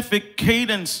specific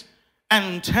cadence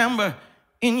and timbre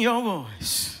in your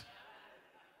voice,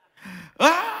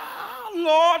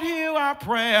 Lord, hear our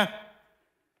prayer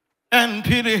and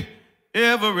pity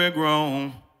every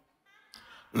groan,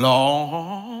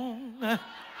 Lord.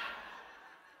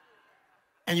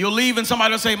 And you'll leave and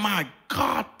somebody will say, my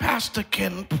God, Pastor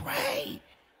can pray.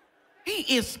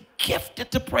 He is gifted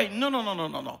to pray.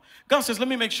 No. God says, let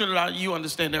me make sure that you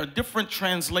understand there are different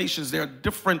translations, there are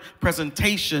different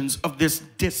presentations of this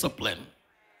discipline.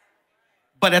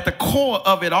 But at the core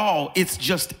of it all, it's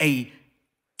just a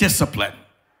discipline.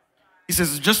 He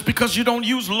says, just because you don't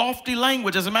use lofty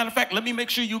language, as a matter of fact, let me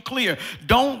make sure you're clear.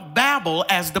 Don't babble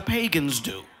as the pagans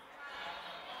do.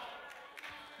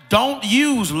 Don't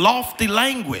use lofty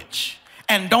language,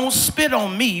 and don't spit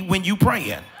on me when you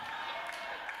praying.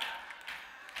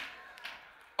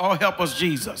 Oh, help us,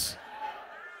 Jesus.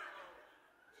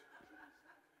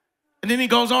 And then he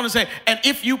goes on to say, and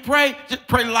if you pray, just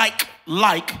pray like,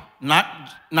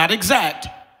 not exact.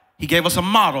 He gave us a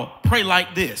model. Pray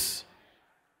like this.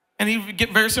 And he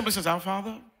get very simple. He says, our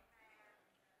Father,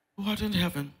 who art in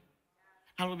heaven,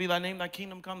 hallowed be thy name, thy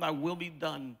kingdom come, thy will be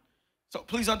done. So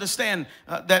please understand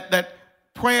that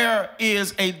prayer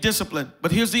is a discipline.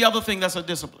 But here's the other thing that's a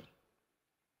discipline.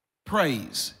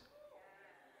 Praise.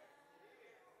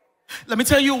 Let me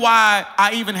tell you why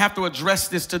I even have to address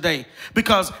this today.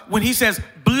 Because when he says,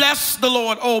 bless the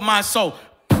Lord, oh my soul,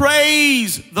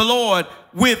 praise the Lord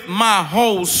with my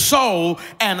whole soul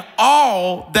and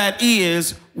all that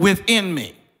is within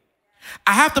me.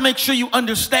 I have to make sure you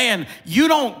understand you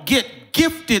don't get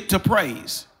gifted to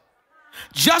praise.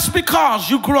 Just because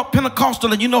you grew up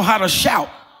Pentecostal and you know how to shout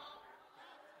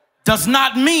does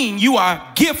not mean you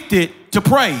are gifted to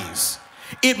praise.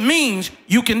 It means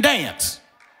you can dance.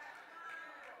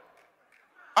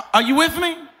 Are you with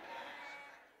me?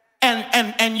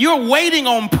 And you're waiting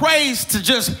on praise to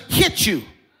just hit you.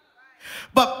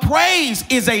 But praise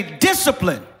is a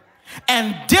discipline,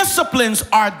 and disciplines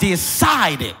are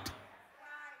decided.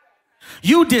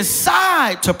 You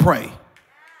decide to pray.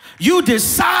 You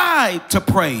decide to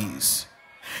praise.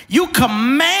 You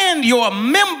command your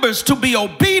members to be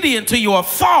obedient to your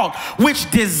thought, which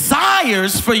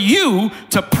desires for you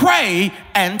to pray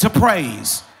and to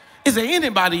praise. Is there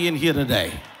anybody in here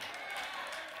today?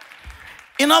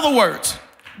 In other words,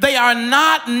 they are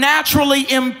not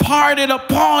naturally imparted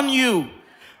upon you.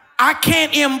 I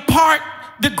can't impart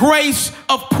the grace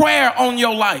of prayer on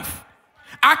your life.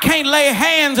 I can't lay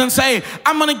hands and say,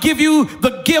 I'm going to give you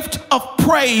the gift of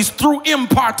praise through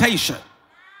impartation.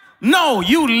 No,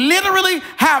 you literally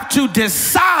have to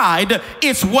decide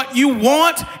it's what you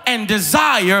want and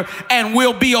desire and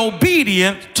will be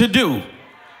obedient to do.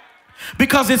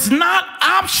 Because it's not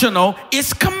optional,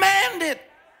 it's commanded.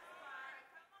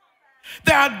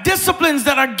 There are disciplines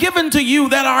that are given to you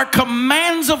that are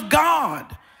commands of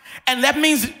God. And that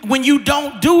means when you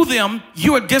don't do them,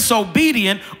 you're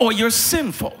disobedient or you're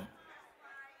sinful.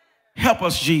 Help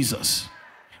us, Jesus.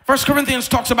 1 Corinthians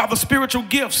talks about the spiritual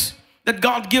gifts that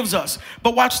God gives us.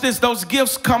 But watch this, those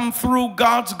gifts come through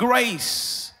God's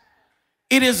grace.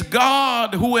 It is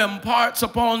God who imparts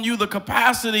upon you the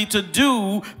capacity to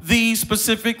do these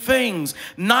specific things,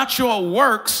 not your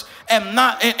works,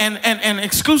 and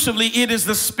exclusively it is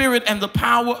the Spirit and the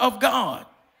power of God.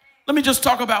 Let me just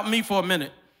talk about me for a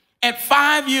minute. At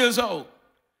 5 years old,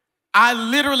 I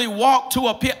literally walked to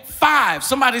a piano. 5,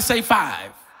 somebody say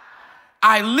 5.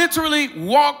 I literally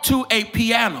walked to a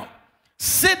piano,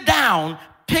 sit down,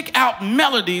 pick out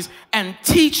melodies, and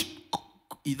teach.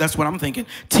 That's what I'm thinking.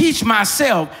 Teach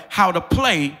myself how to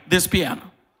play this piano.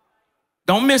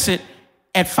 Don't miss it.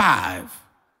 At 5.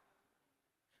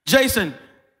 Jason,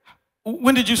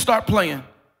 when did you start playing?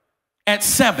 At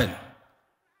 7.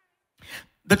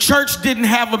 The church didn't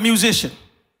have a musician.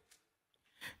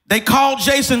 They called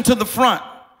Jason to the front.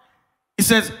 He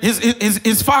says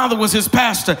his father was his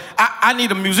pastor. I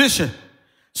need a musician.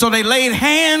 So they laid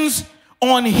hands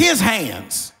on his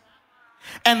hands.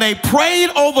 And they prayed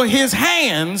over his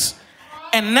hands,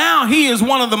 and now he is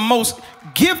one of the most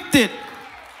gifted,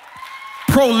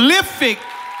 prolific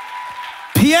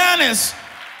pianists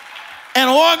and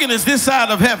organists this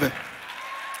side of heaven.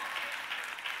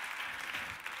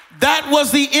 That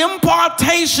was the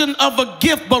impartation of a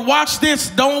gift. But watch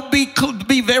this, don't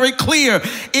be very clear.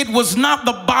 It was not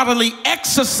the bodily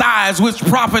exercise which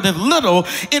profited little.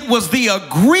 It was the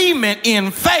agreement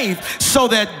in faith so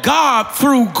that God,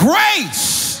 through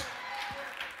grace,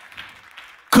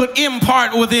 could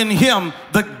impart within him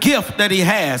the gift that he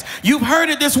has. You've heard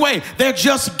it this way. They're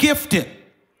just gifted.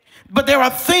 But there are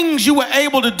things you were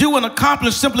able to do and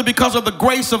accomplish simply because of the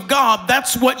grace of God.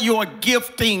 That's what your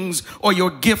giftings or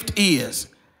your gift is.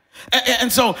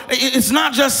 And so it's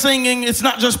not just singing. It's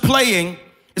not just playing.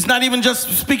 It's not even just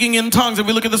speaking in tongues. If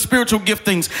we look at the spiritual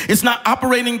giftings, it's not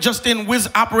operating just in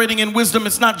operating in wisdom.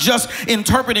 It's not just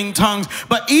interpreting tongues,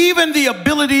 but even the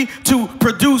ability to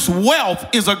produce wealth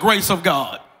is a grace of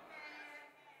God.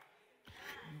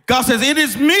 God says, it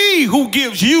is me who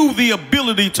gives you the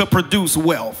ability to produce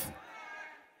wealth.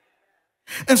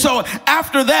 And so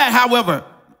after that, however,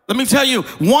 let me tell you,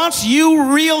 once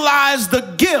you realize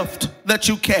the gift that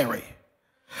you carry,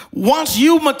 once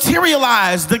you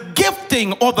materialize the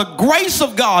gifting or the grace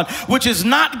of God, which is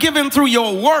not given through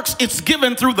your works, it's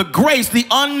given through the grace, the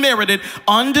unmerited,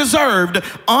 undeserved,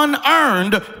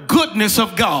 unearned goodness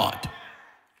of God.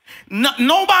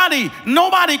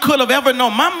 Nobody could have ever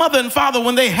known. My mother and father,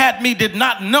 when they had me, did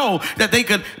not know that they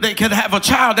could have a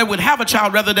child that would have a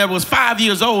child rather that was 5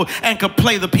 years old and could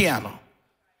play the piano.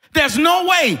 There's no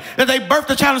way that they birthed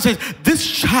a child and says, this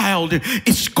child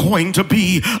is going to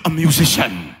be a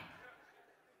musician.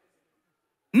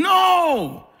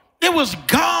 No, it was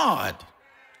God.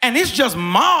 And it's just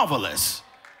marvelous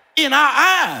in our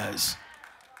eyes.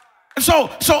 And so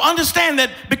understand that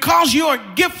because you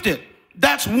are gifted,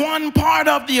 that's one part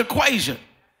of the equation.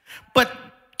 But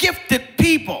gifted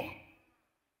people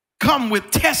come with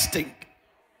testing.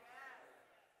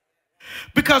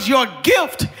 Because your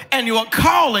gift and your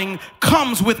calling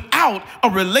comes without a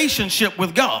relationship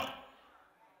with God.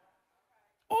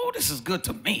 Oh, this is good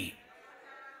to me.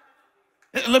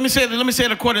 Let me say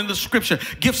it according to the scripture.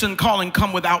 Gifts and calling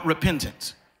come without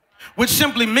repentance, which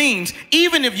simply means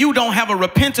even if you don't have a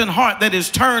repentant heart that is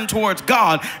turned towards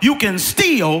God, you can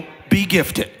still be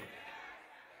gifted.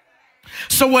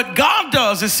 So what God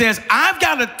does is says, I've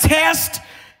got to test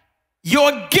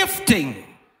your gifting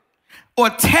or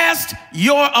test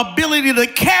your ability to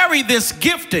carry this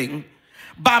gifting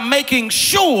by making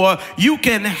sure you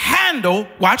can handle,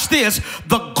 watch this,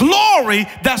 the glory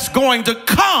that's going to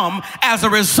come as a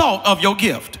result of your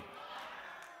gift.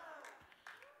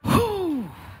 Whew.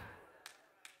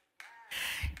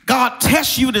 God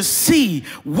tests you to see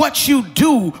what you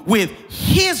do with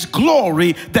his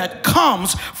glory that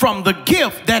comes from the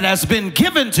gift that has been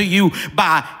given to you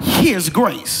by his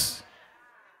grace.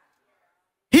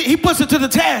 He puts it to the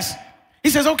test. He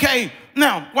says, okay,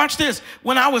 now watch this.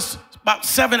 When I was about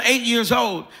 7, 8 years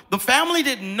old, the family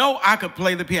didn't know I could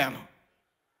play the piano.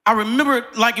 I remember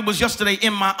it like it was yesterday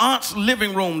in my aunt's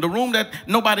living room, the room that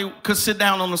nobody could sit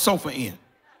down on the sofa in.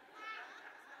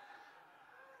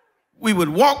 We would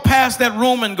walk past that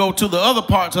room and go to the other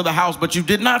parts of the house, but you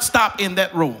did not stop in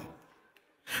that room.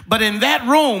 But in that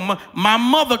room, my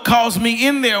mother calls me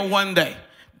in there one day.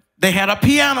 They had a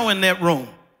piano in that room.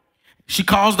 She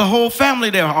calls the whole family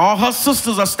there. All her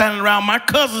sisters are standing around. My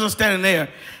cousins are standing there.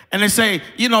 And they say,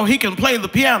 you know, he can play the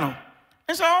piano.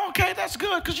 And so, oh, okay, that's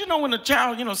good. Because, you know, when a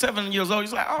child, 7 years old,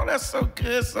 he's like, oh, that's so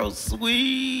good, so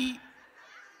sweet.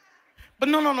 But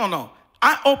no.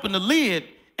 I opened the lid,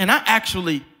 and I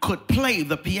actually could play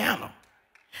the piano.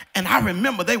 And I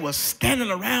remember they were standing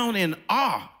around in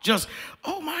awe, just,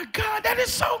 oh my God, that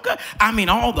is so good. I mean,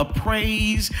 all the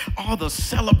praise, all the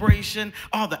celebration,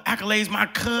 all the accolades. My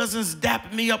cousins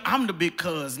dapping me up. I'm the big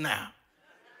cuz now.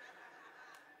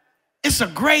 It's a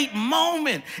great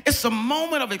moment. It's a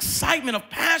moment of excitement, of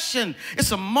passion.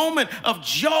 It's a moment of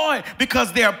joy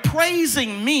because they're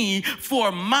praising me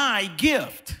for my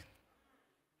gift.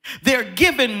 They're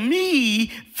giving me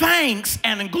thanks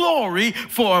and glory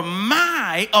for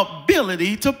my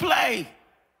ability to play.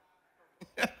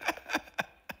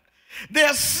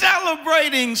 They're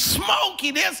celebrating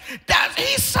Smokie.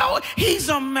 He's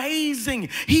amazing.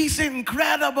 He's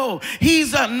incredible.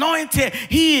 He's anointed.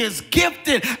 He is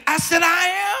gifted. I said,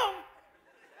 I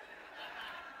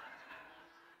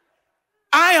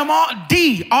am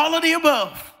all of the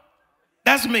above.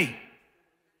 That's me.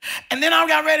 And then I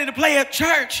got ready to play at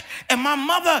church, and my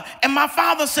mother and my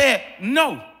father said,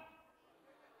 no.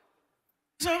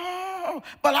 So, oh,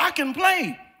 but I can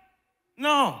play.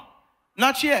 No,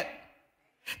 not yet.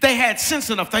 They had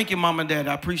sense enough. Thank you, Mom and Dad.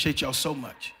 I appreciate y'all so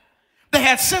much. They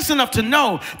had sense enough to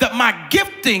know that my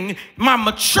gifting, my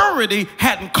maturity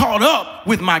hadn't caught up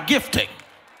with my gifting.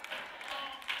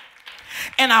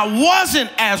 And I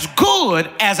wasn't as good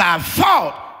as I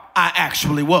thought I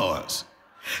actually was.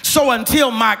 So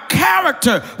until my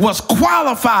character was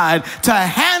qualified to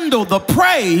handle the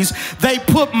praise, they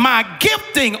put my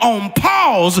gifting on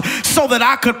pause so that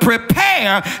I could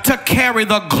prepare to carry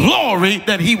the glory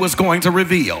that he was going to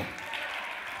reveal.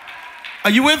 Are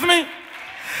you with me?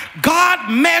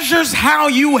 God measures how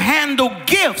you handle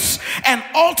gifts and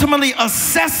ultimately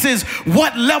assesses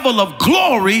what level of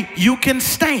glory you can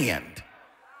stand.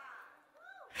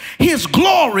 His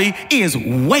glory is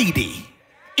weighty.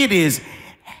 It is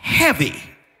heavy.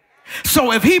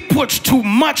 So if he puts too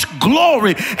much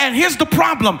glory, and here's the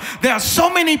problem, there are so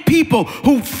many people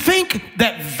who think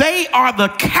that they are the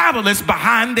catalyst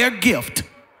behind their gift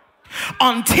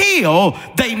until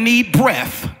they need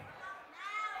breath,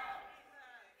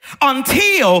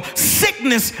 until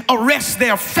sickness arrests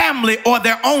their family or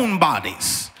their own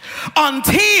bodies,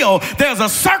 until there's a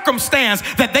circumstance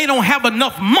that they don't have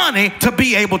enough money to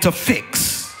be able to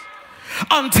fix,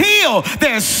 until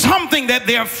there's something that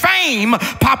their fame,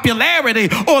 popularity,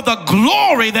 or the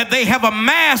glory that they have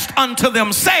amassed unto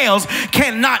themselves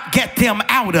cannot get them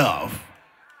out of.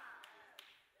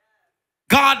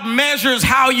 God measures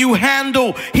how you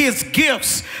handle his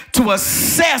gifts to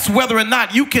assess whether or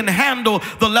not you can handle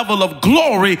the level of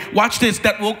glory, watch this,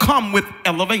 that will come with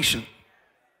elevation.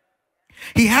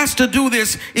 He has to do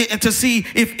this to see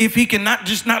if he can not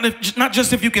just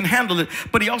if you can handle it,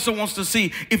 but he also wants to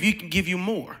see if he can give you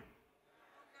more.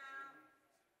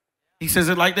 He says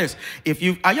it like this.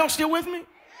 Are y'all still with me?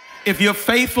 If you're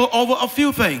faithful over a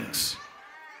few things,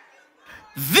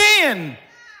 then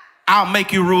I'll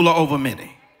make you ruler over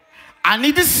many. I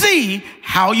need to see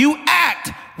how you act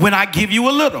when I give you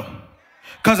a little.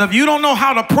 Because if you don't know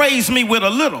how to praise me with a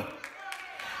little,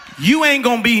 you ain't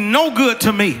going to be no good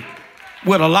to me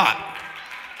with a lot.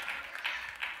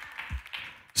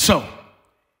 So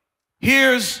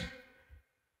here's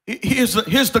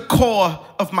the core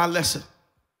of my lesson.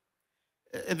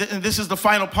 And this is the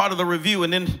final part of the review,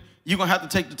 and then you're going to have to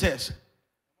take the test.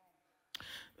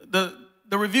 The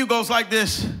review goes like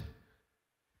this.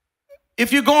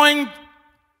 If you're going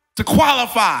to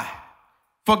qualify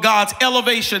for God's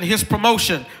elevation, his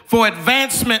promotion, for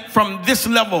advancement from this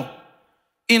level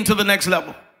into the next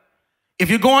level, if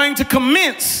you're going to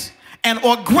commence and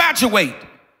or graduate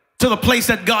to the place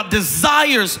that God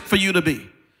desires for you to be,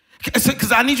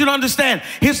 because I need you to understand,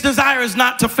 his desire is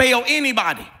not to fail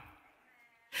anybody.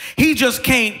 He just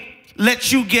can't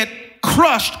let you get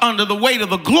crushed under the weight of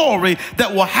the glory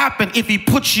that will happen if he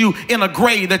puts you in a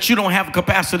grade that you don't have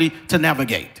capacity to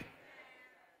navigate.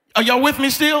 Are y'all with me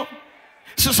still?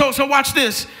 So watch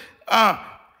this.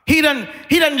 He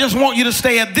doesn't just want you to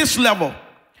stay at this level,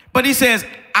 but he says,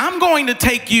 I'm going to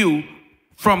take you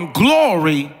from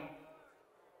glory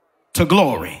to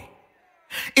glory.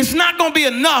 It's not going to be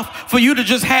enough for you to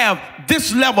just have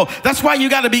this level. That's why you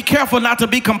got to be careful not to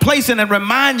be complacent and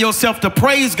remind yourself to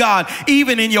praise God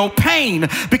even in your pain,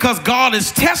 because God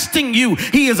is testing you.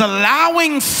 He is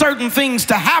allowing certain things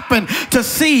to happen to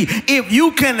see if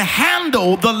you can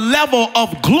handle the level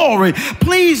of glory.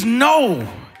 Please know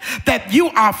that you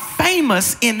are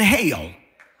famous in hell.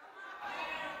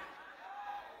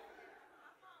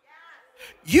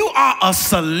 You are a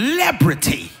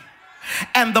celebrity.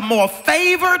 And the more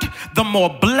favored, the more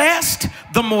blessed,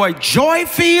 the more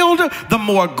joy-filled, the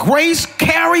more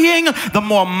grace-carrying, the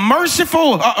more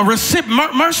merciful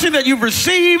mercy that you've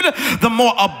received, the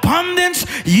more abundance.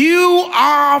 You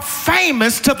are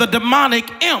famous to the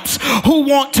demonic imps who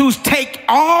want to take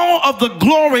all of the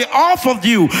glory off of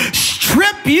you,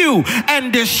 strip you,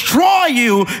 and destroy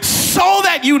you, so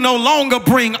that you no longer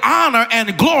bring honor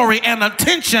and glory and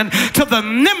attention to the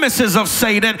nemesis of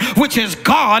Satan, which is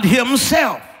God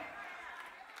himself.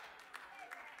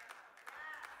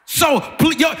 So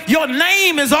your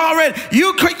name is already,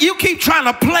 you keep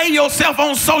trying to play yourself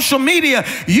on social media.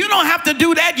 You don't have to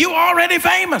do that. You're already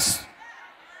famous.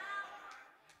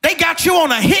 They got you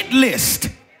on a hit list.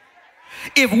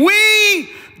 If we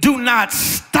do not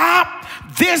stop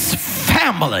this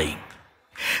family,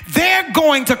 they're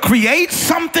going to create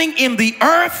something in the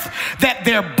earth that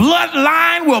their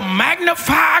bloodline will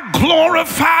magnify,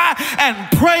 glorify, and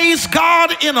praise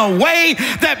God in a way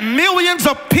that millions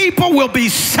of people will be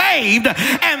saved,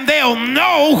 and they'll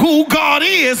know who God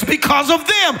is because of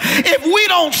them. If we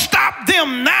don't stop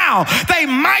them now, they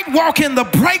might walk in the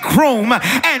break room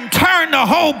and turn the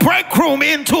whole break room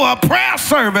into a prayer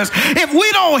service. If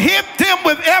we don't hit them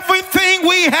with everything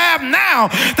we have now,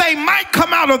 they might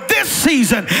come out of this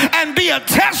season and be a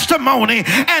testimony,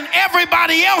 and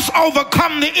everybody else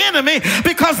overcome the enemy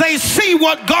because they see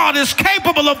what God is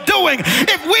capable of doing.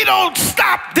 If we don't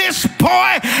stop this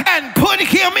boy and put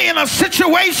him in a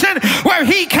situation where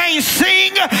he can't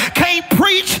sing, can't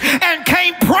preach, and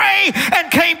can't pray, and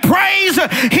can't praise,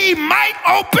 he might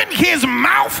open his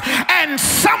mouth and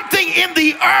something in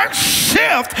the earth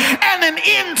shift, and an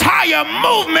entire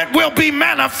movement will be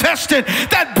manifested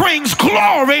that brings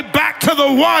glory back to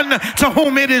the one to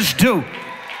whom it is due.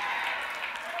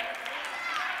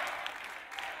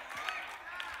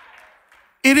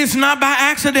 It is not by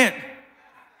accident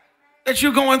that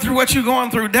you're going through what you're going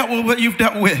through, dealt with what you've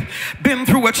dealt with, been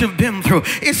through what you've been through.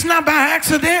 It's not by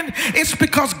accident. It's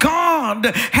because God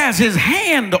has his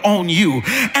hand on you,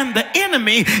 and the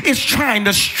enemy is trying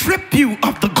to strip you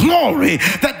of the glory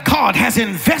that God has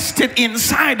invested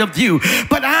inside of you.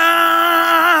 But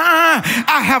I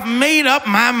have made up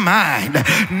my mind.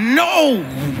 No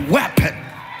weapon.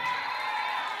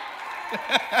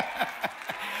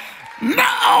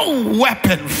 No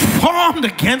weapon formed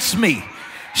against me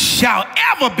shall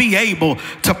ever be able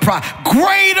to prosper.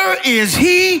 Greater is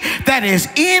he that is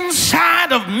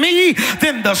inside of me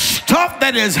than the stuff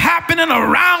that is happening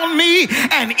around me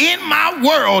and in my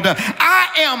world. I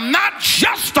am not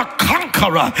just a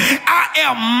conqueror. I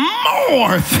am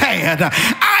more than.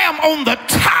 I am on the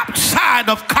top side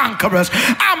of conquerors.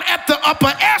 I'm at the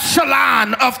upper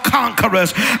echelon of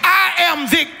conquerors. I am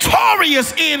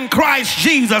victorious in Christ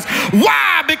Jesus.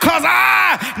 Why? Because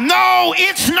I know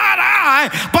it's not I,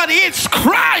 but it's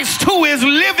Christ who is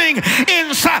living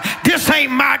inside. This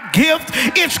ain't my gift,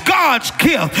 it's God's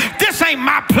gift. This ain't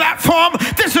my platform,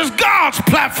 this is God's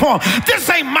platform. This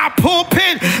ain't my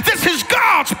pulpit, this is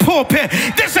God's pulpit.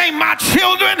 This ain't my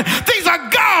children, these are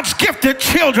God's gifted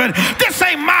children. This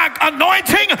ain't my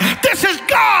anointing, this is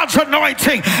God's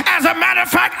anointing. As a matter of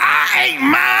fact, I ain't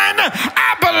mine,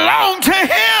 I belong to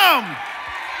him.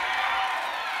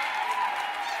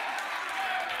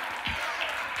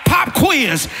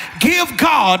 quiz. Give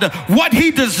God what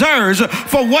he deserves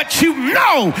for what you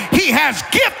know he has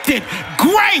gifted,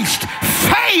 graced,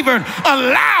 favored,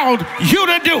 allowed you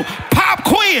to do. Pop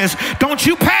quiz. Don't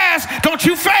you pass. Don't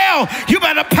you fail. You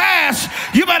better pass.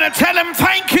 You better tell him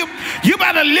thank you. You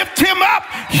better lift him up.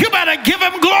 You better give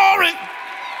him glory.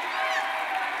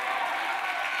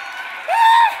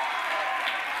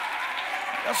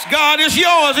 Yes, God, it's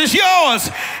yours. It's yours.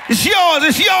 It's yours.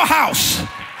 It's your house.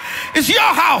 It's your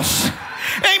house.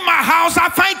 Ain't my house. I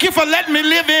thank you for letting me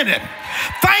live in it.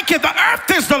 Thank you. The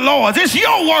earth is the Lord's. It's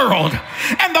your world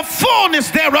and the fullness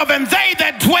thereof, and they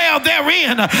that dwell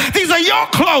therein. These are your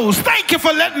clothes. Thank you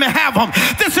for letting me have them.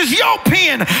 This is your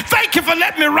pen. Thank you for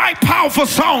letting me write powerful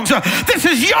songs. This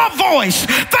is your voice.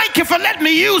 Thank you for letting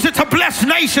me use it to bless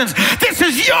nations. This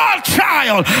is your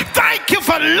child. Thank you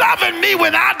for loving me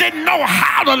when I didn't know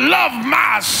how to love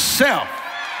myself.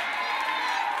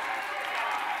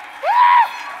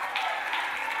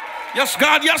 Yes,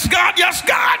 God, yes, God, yes,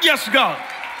 God, yes, God.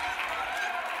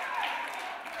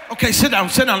 Okay, sit down,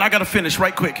 sit down. I got to finish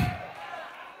right quick.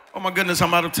 Oh, my goodness,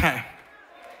 I'm out of time.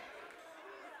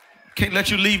 Can't let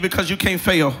you leave because you can't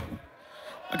fail.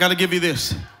 I got to give you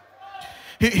this.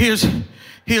 Here's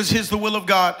the will of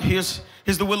God. Here's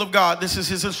the will of God. This is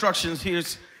his instructions.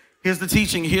 Here's the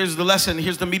teaching. Here's the lesson.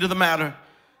 Here's the meat of the matter.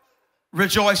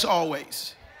 Rejoice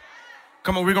always.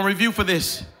 Come on, we're going to review for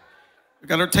this. We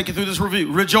got to take you through this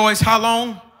review. Rejoice how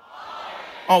long?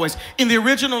 Always. In the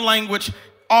original language,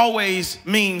 always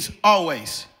means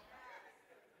always.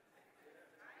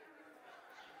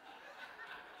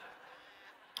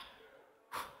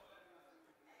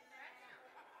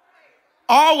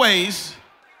 Always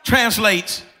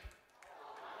translates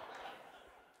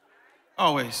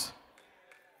always.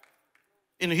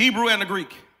 In the Hebrew and the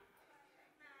Greek,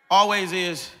 always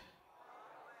is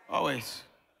always.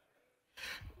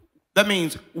 That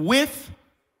means with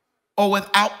or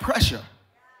without pressure.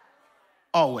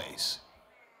 Always.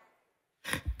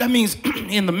 That means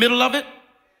in the middle of it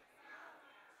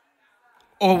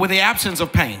or with the absence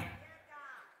of pain.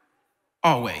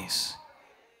 Always.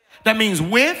 That means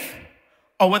with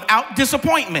or without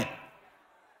disappointment.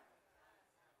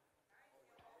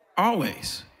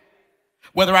 Always.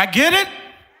 Whether I get it,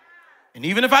 and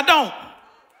even if I don't.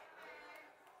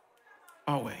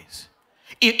 Always.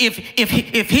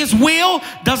 If his will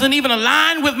doesn't even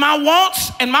align with my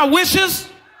wants and my wishes,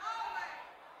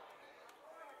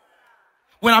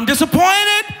 when I'm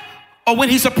disappointed, or when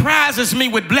he surprises me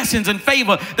with blessings and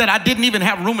favor that I didn't even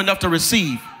have room enough to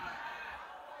receive.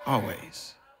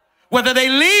 Always. Whether they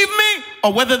leave me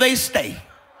or whether they stay.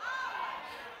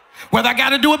 Whether I got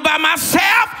to do it by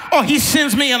myself or he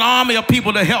sends me an army of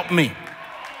people to help me.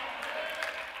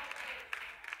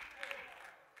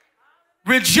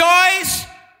 Rejoice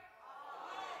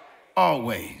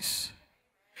always.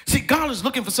 See, God is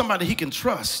looking for somebody he can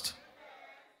trust.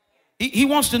 He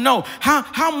wants to know,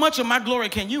 how much of my glory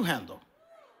can you handle?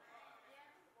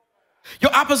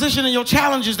 Your opposition and your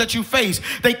challenges that you face,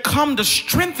 they come to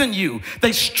strengthen you.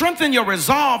 They strengthen your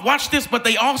resolve. Watch this, but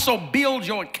they also build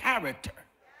your character.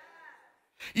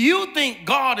 You think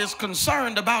God is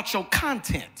concerned about your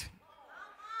content.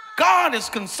 God is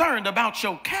concerned about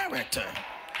your character.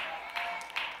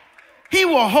 He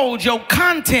will hold your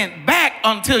content back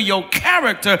until your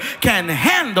character can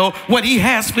handle what he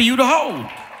has for you to hold.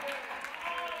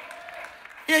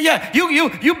 Yeah.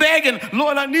 You begging,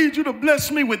 Lord, I need you to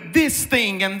bless me with this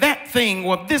thing and that thing,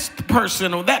 or this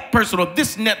person or that person, or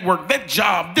this network, that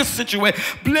job, this situation.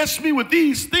 Bless me with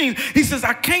these things. He says,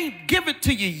 I can't give it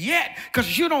to you yet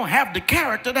because you don't have the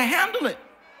character to handle it.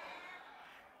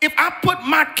 If I put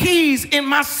my keys in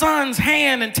my son's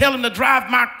hand and tell him to drive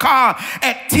my car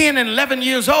at 10 and 11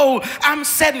 years old, I'm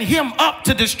setting him up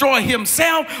to destroy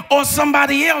himself or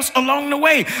somebody else along the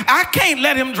way. I can't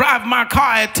let him drive my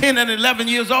car at 10 and 11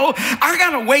 years old. I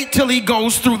got to wait till he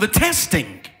goes through the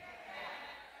testing.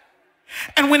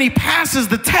 And when he passes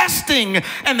the testing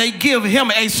and they give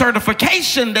him a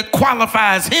certification that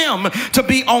qualifies him to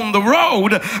be on the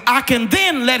road, I can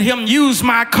then let him use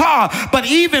my car. But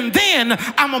even then,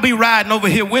 I'm going to be riding over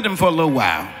here with him for a little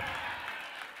while.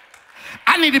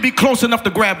 I need to be close enough to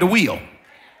grab the wheel. As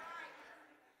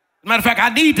a matter of fact, I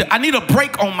need a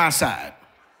brake on my side.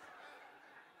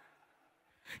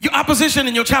 Your opposition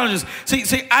and your challenges.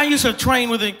 See, I used to train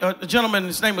with a gentleman,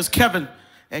 his name was Kevin.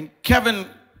 And Kevin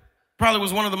probably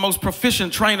was one of the most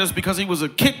proficient trainers because he was a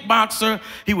kickboxer.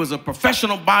 He was a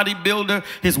professional bodybuilder.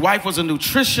 His wife was a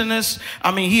nutritionist. I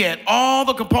mean, he had all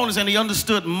the components and he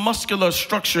understood muscular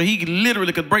structure. He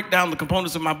literally could break down the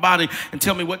components of my body and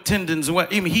tell me what tendons and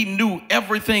what. I mean, he knew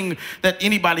everything that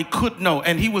anybody could know.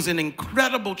 And he was an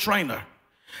incredible trainer.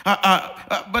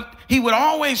 But he would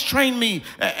always train me,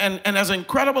 and as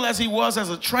incredible as he was as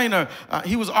a trainer,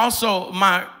 he was also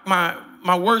my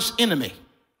worst enemy.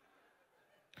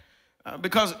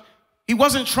 Because he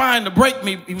wasn't trying to break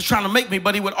me, he was trying to make me,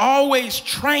 but he would always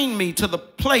train me to the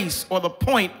place or the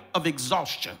point of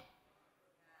exhaustion.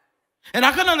 And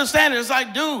I couldn't understand it. It's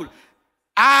like, dude,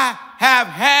 I have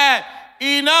had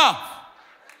enough.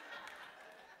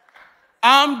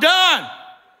 I'm done.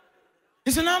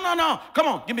 He said, no, come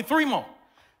on, give me 3 more.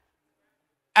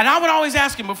 And I would always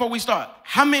ask him before we start,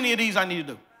 how many of these I need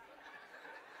to do?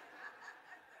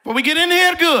 Before we get in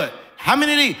here, good. How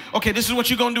many of these? Okay, this is what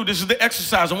you're going to do. This is the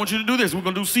exercise. I want you to do this. We're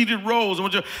going to do seated rows.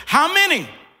 How many?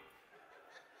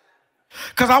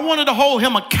 Because I wanted to hold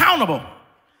him accountable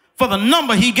for the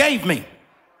number he gave me.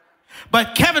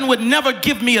 But Kevin would never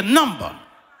give me a number.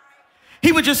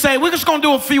 He would just say, we're just going to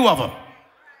do a few of them,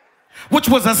 which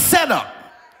was a setup.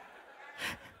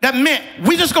 That meant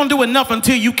we're just going to do enough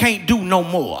until you can't do no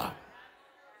more.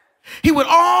 He would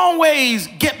always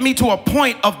get me to a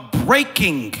point of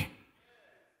breaking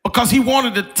because he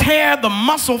wanted to tear the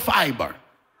muscle fiber.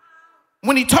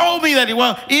 When he told me that,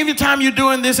 well, every time you're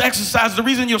doing this exercise, the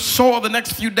reason you're sore the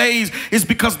next few days is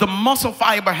because the muscle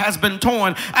fiber has been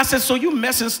torn. I said, so you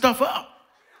messing stuff up?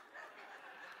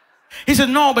 He said,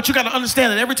 no, but you got to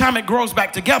understand that every time it grows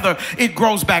back together, it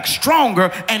grows back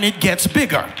stronger and it gets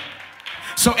bigger.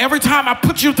 So every time I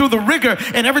put you through the rigor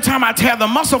and every time I tear the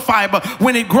muscle fiber,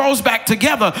 when it grows back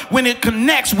together, when it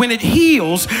connects, when it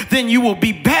heals, then you will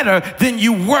be better than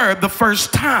you were the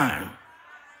first time.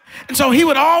 And so he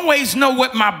would always know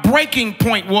what my breaking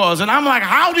point was. And I'm like,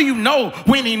 how do you know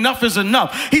when enough is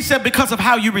enough? He said, because of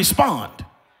how you respond.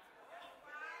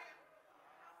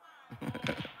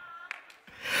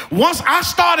 Once I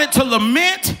started to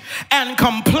lament and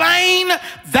complain,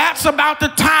 that's about the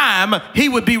time he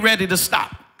would be ready to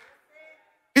stop.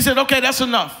 He said, okay, that's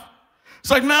enough.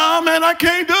 It's like, no, man, I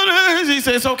can't do this. He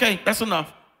said, it's okay, that's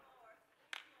enough.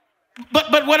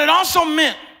 But what it also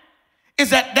meant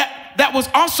is that was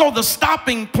also the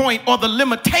stopping point or the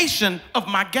limitation of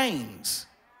my gains.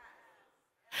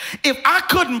 If I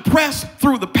couldn't press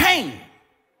through the pain,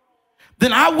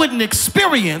 then I wouldn't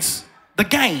experience the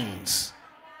gains.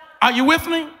 Are you with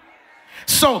me?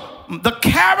 So the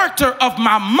character of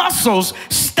my muscles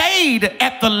stayed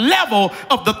at the level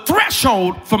of the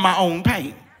threshold for my own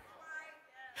pain.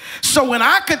 So when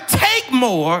I could take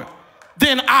more,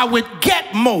 then I would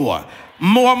get more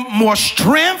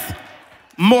strength,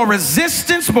 more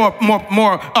resistance,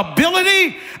 more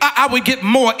ability. I would get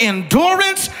more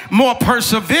endurance, more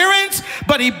perseverance.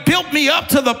 But he built me up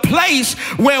to the place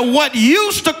where what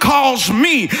used to cause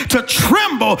me to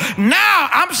tremble, now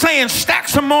I'm saying stack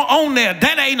some more on there.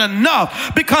 That ain't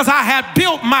enough, because I had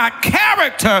built my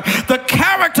character, the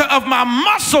character of my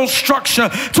muscle structure,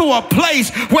 to a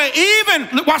place where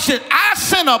even, watch it, I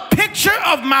sent a picture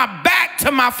of my back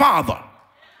to my father.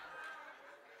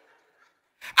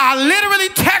 I literally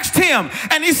texted him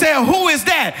and he said, who is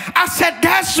that? I said,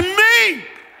 that's me.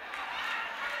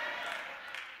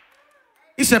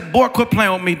 He said, boy, quit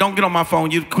playing with me. Don't get on my phone.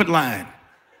 You quit lying.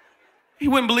 He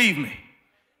wouldn't believe me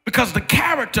because the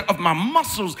character of my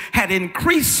muscles had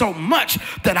increased so much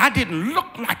that I didn't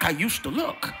look like I used to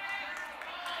look.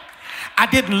 I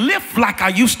didn't lift like I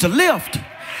used to lift.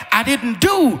 I didn't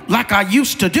do like I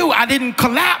used to do. I didn't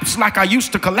collapse like I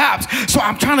used to collapse. So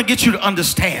I'm trying to get you to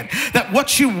understand that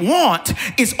what you want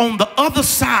is on the other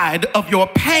side of your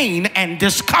pain and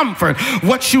discomfort.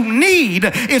 What you need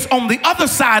is on the other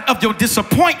side of your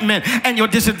disappointment and your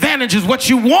disadvantages. What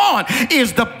you want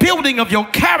is the building of your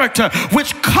character,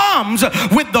 which comes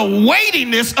with the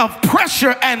weightiness of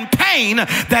pressure and pain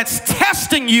that's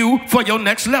testing you for your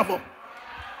next level.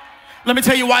 Let me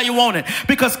tell you why you want it.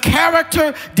 Because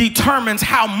character determines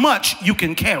how much you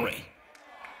can carry.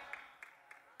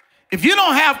 If you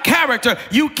don't have character,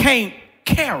 you can't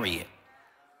carry it.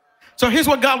 So here's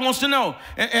what God wants to know.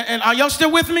 And are y'all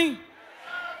still with me?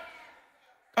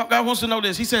 God wants to know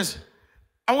this. He says,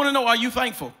 I want to know, are you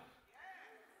thankful?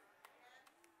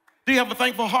 Do you have a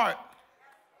thankful heart?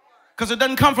 Because it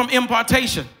doesn't come from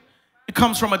impartation. It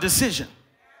comes from a decision.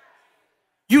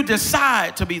 You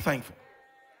decide to be thankful.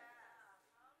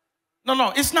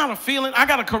 No, it's not a feeling. I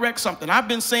got to correct something. I've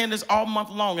been saying this all month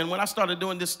long, and when I started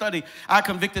doing this study, I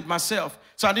convicted myself.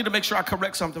 So I need to make sure I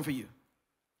correct something for you.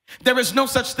 There is no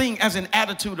such thing as an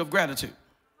attitude of gratitude.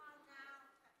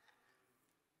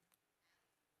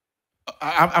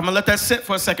 I'm going to let that sit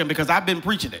for a second because I've been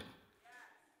preaching it.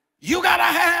 You got to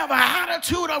have an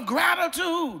attitude of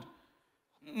gratitude.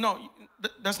 No,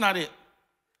 that's not it.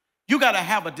 You got to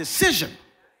have a decision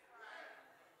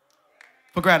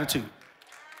for gratitude.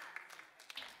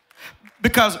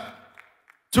 Because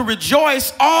to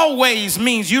rejoice always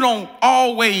means you don't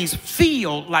always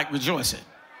feel like rejoicing.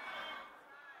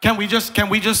 Can we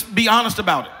just be honest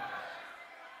about it?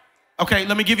 Okay,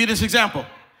 let me give you this example.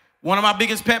 One of my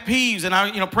biggest pet peeves, and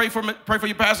I pray for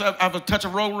your pastor. I have a touch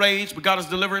of road rage, but God is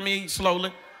delivering me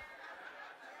slowly.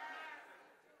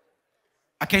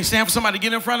 I can't stand for somebody to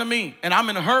get in front of me, and I'm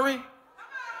in a hurry,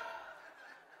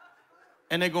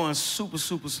 and they're going super,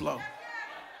 super slow.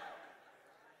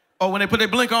 Or when they put their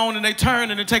blinker on and they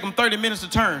turn, and it take them 30 minutes to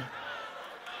turn.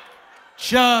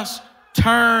 Just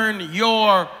turn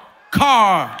your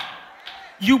car.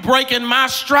 You breaking my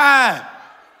stride.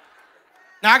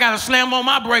 Now I got to slam on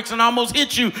my brakes and almost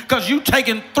hit you because you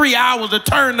taking 3 hours to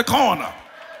turn the corner.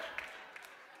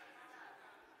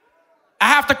 I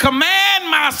have to command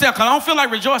myself because I don't feel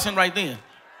like rejoicing right then.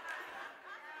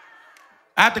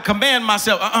 I have to command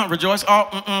myself, rejoice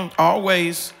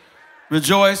always.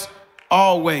 Rejoice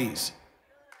always.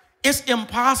 It's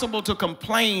impossible to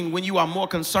complain when you are more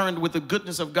concerned with the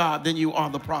goodness of God than you are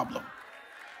the problem.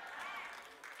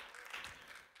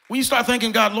 When you start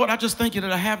thanking God, Lord, I just thank you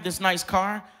that I have this nice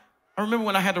car. I remember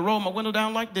when I had to roll my window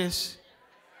down like this.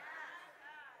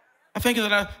 I thank you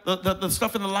that the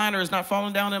stuff in the liner is not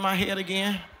falling down in my head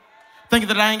again. Thank you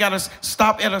that I ain't got to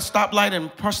stop at a stoplight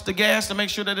and press the gas to make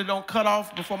sure that it don't cut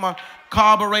off before my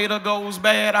carburetor goes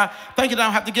bad. I thank you that I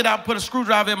don't have to get out and put a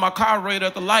screwdriver in my carburetor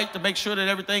at the light to make sure that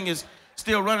everything is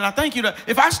still running. I thank you that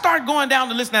if I start going down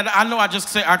the list, now I know I just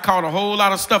said I caught a whole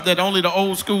lot of stuff that only the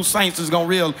old school saints is going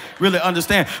to really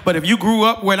understand. But if you grew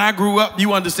up when I grew up,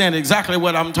 you understand exactly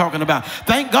what I'm talking about.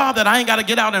 Thank God that I ain't got to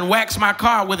get out and wax my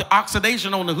car with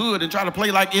oxidation on the hood and try to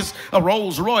play like it's a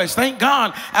Rolls Royce. Thank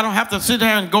God I don't have to sit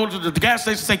there and go to the gas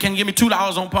station and say, can you give me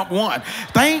 $2 on pump one?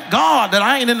 Thank God that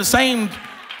I ain't in the same.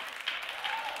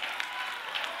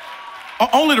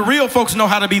 Only the real folks know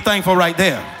how to be thankful right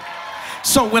there.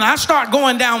 So when I start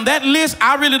going down that list,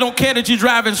 I really don't care that you're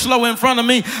driving slow in front of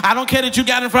me. I don't care that you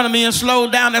got in front of me and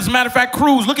slowed down. As a matter of fact,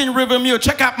 cruise, look in your rearview mirror,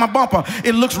 check out my bumper.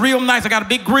 It looks real nice. I got a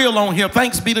big grill on here.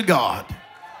 Thanks be to God.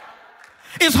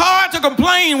 It's hard to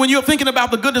complain when you're thinking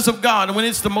about the goodness of God and when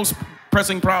it's the most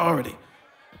pressing priority.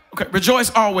 Okay,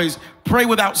 rejoice always. Pray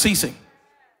without ceasing.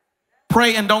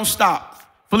 Pray and don't stop.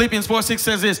 Philippians 4:6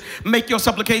 says this, make your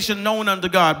supplication known unto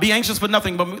God. Be anxious for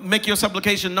nothing, but make your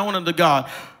supplication known unto God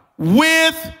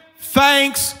with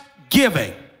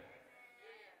thanksgiving.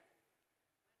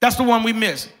 That's the one we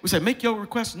miss. We say, make your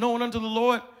request known unto the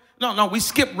Lord. No, we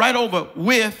skip right over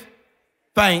with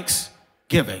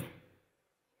thanksgiving.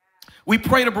 We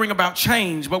pray to bring about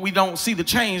change, but we don't see the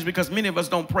change because many of us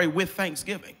don't pray with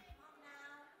thanksgiving.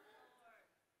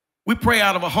 We pray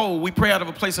out of a hole. We pray out of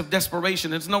a place of desperation.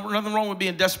 There's nothing wrong with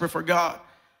being desperate for God,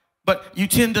 but you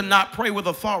tend to not pray with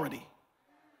authority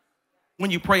when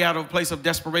you pray out of a place of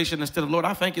desperation instead of, Lord,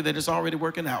 I thank you that it's already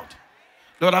working out.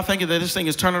 Lord, I thank you that this thing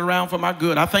is turning around for my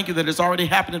good. I thank you that it's already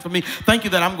happening for me. Thank you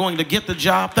that I'm going to get the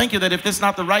job. Thank you that if it's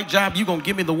not the right job, you're going to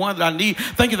give me the one that I need.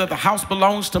 Thank you that the house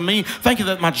belongs to me. Thank you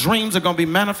that my dreams are going to be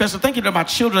manifested. Thank you that my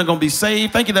children are going to be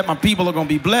saved. Thank you that my people are going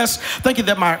to be blessed. Thank you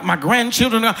that my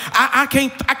grandchildren are. I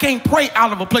can't pray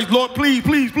out of a place, Lord, please,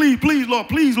 please, please, please, Lord,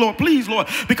 please, Lord, please, Lord,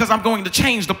 because I'm going to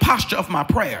change the posture of my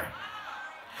prayer.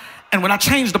 And when I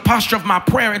change the posture of my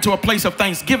prayer into a place of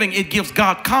thanksgiving, it gives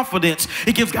God confidence.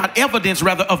 It gives God evidence,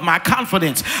 rather, of my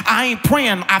confidence. I ain't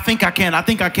praying, I think I can, I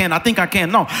think I can, I think I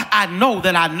can. No, I know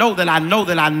that I know that I know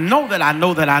that I know that I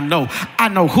know that I know. I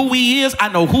know who he is. I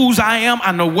know whose I am.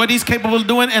 I know what he's capable of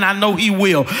doing, and I know he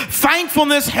will.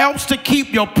 Thankfulness helps to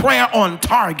keep your prayer on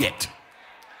target.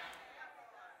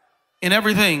 In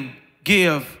everything,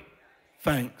 give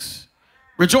thanks.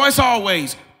 Rejoice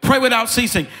always. Pray without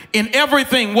ceasing. In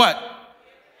everything, what?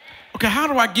 Okay, how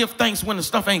do I give thanks when the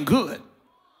stuff ain't good?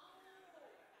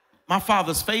 My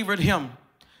father's favorite hymn.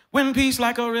 When peace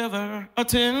like a river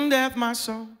attendeth my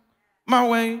soul, my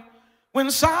way. When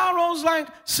sorrows like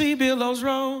sea billows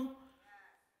roll.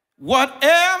 Whatever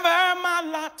my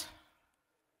lot,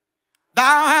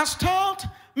 thou hast taught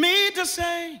me to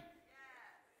say,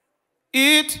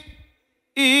 it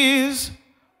is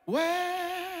well.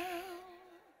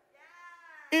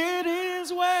 It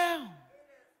is well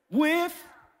with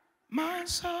my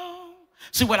soul.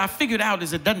 See, what I figured out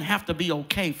is it doesn't have to be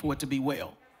okay for it to be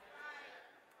well.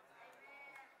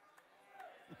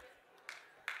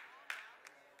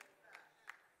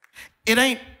 It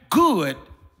ain't good,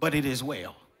 but it is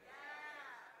well.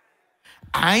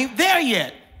 I ain't there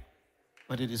yet,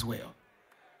 but it is well.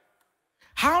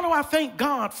 How do I thank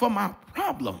God for my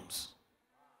problems?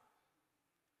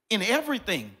 In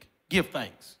everything, give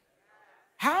thanks.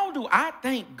 How do I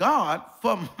thank God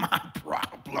for my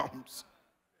problems?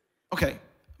 Okay,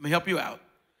 Let me help you out.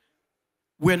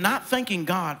 We're not thanking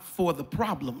God for the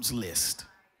problems list.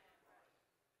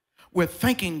 We're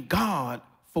thanking God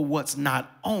for what's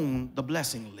not on the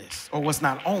blessing list, or what's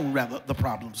not on, rather, the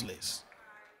problems list.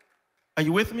 Are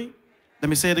you with me? Let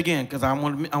me say it again, because I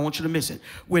want you to miss it.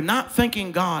 We're not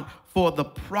thanking God for the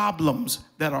problems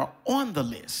that are on the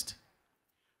list.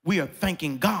 We are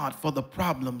thanking God for the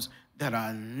problems that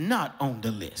are not on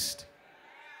the list.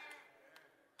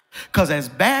 Because as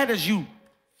bad as you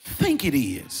think it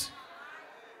is,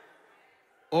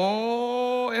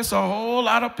 oh, it's a whole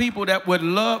lot of people that would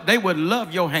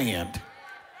love your hand.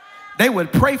 They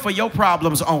would pray for your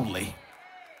problems only.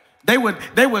 They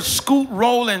would scoot,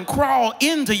 roll, and crawl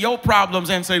into your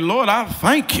problems and say, Lord, I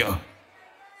thank you.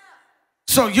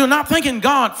 So you're not thanking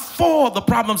God for the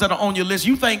problems that are on your list.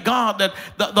 You thank God that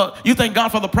you thank God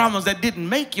for the problems that didn't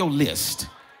make your list.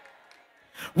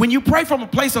 When you pray from a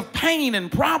place of pain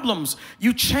and problems,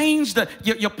 you change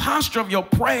your posture of your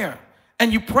prayer,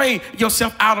 and you pray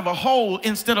yourself out of a hole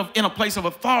instead of in a place of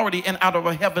authority and out of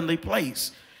a heavenly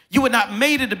place. You were not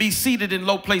made to be seated in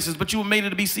low places, but you were made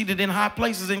to be seated in high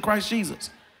places in Christ Jesus.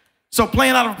 So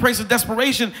playing out of a place of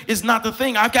desperation is not the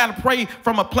thing. I've got to pray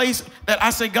from a place that I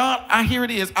say, God, here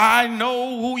it is. I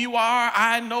know who you are.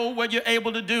 I know what you're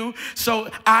able to do. So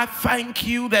I thank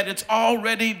you that it's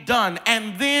already done.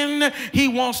 And then he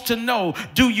wants to know,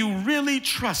 do you really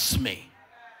trust me?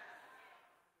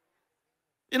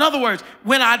 In other words,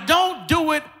 when I don't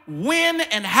do it, when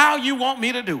and how you want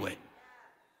me to do it,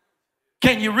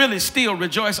 can you really still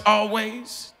rejoice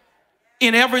always?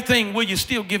 In everything, will you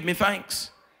still give me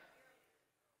thanks?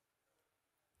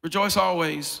 Rejoice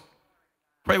always.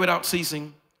 Pray without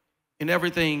ceasing. In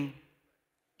everything,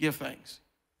 give thanks.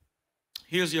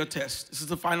 Here's your test. This is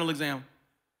the final exam.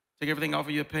 Take everything off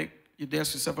of your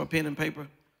desk, except for a pen and paper.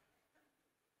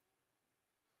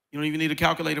 You don't even need a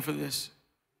calculator for this.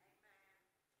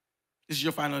 This is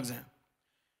your final exam.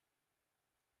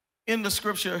 In the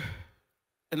scripture,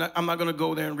 and I'm not going to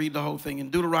go there and read the whole thing. In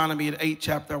Deuteronomy, the 8th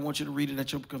chapter, I want you to read it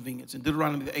at your convenience. In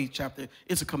Deuteronomy, the 8th chapter,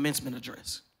 it's a commencement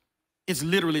address. It's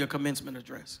literally a commencement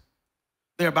address.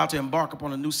 They're about to embark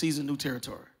upon a new season, new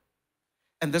territory.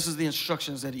 And this is the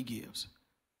instructions that he gives.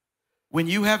 When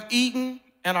you have eaten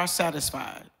and are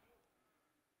satisfied,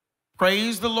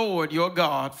 praise the Lord your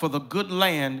God for the good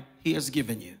land he has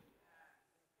given you.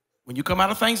 When you come out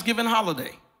of Thanksgiving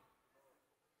holiday,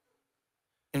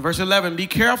 in verse 11, be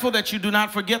careful that you do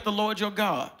not forget the Lord your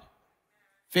God,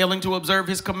 failing to observe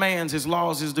his commands, his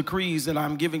laws, his decrees that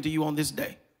I'm giving to you on this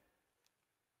day.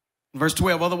 In verse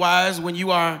 12, otherwise, when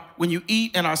you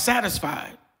eat and are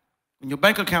satisfied, when your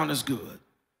bank account is good,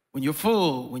 when you're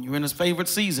full, when you're in his favorite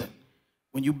season,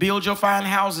 when you build your fine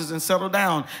houses and settle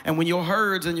down, and when your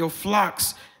herds and your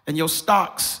flocks and your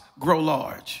stocks grow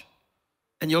large,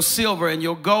 and your silver and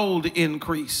your gold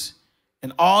increase,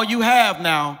 and all you have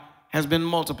now has been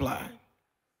multiplied,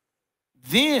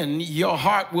 then your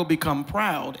heart will become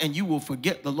proud, and you will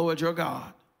forget the Lord your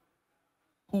God,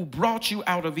 who brought you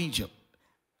out of Egypt,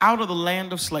 out of the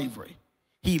land of slavery.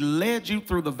 He led you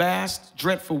through the vast,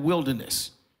 dreadful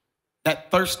wilderness, that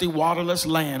thirsty, waterless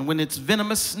land, when its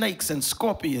venomous snakes and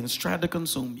scorpions tried to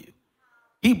consume you.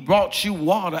 He brought you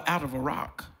water out of a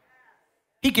rock.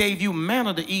 He gave you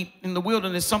manna to eat in the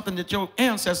wilderness, something that your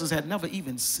ancestors had never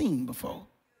even seen before.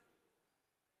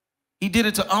 He did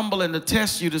it to humble and to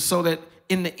test you, so that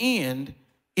in the end,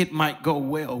 it might go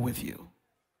well with you.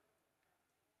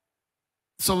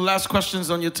 So the last questions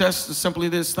on your test is simply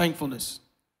this: thankfulness.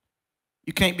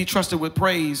 You can't be trusted with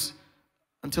praise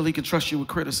until he can trust you with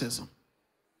criticism.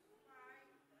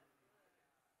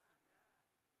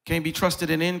 Can't be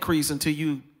trusted in increase until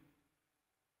you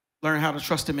learn how to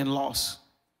trust him in loss.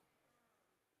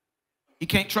 He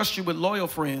can't trust you with loyal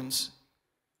friends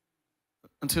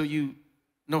until you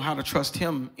know how to trust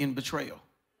him in betrayal.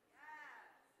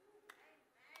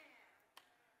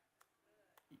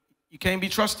 You can't be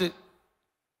trusted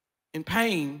in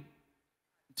pain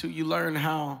until you learn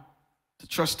how to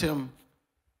trust him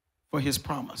for his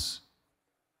promise.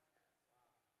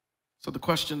 So the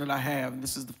question that I have, and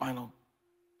this is the final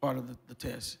part of the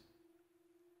test,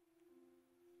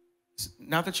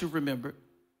 now that you've remembered,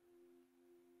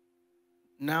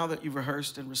 now that you've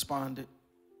rehearsed and responded,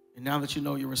 and now that you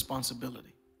know your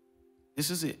responsibility, this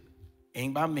is it.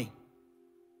 Ain't by me.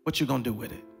 What you gonna do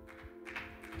with it?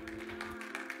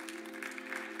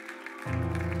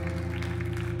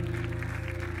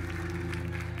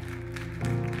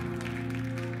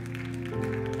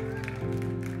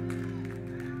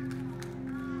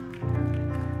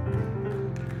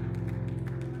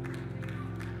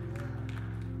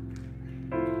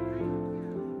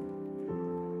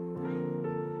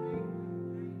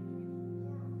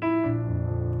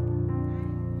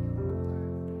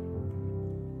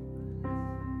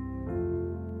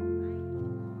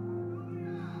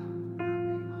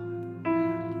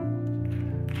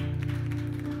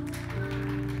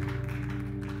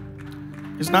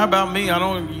 It's not about me.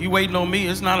 You waiting on me.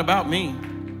 It's not about me.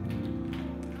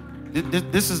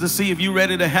 This is to see if you're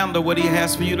ready to handle what he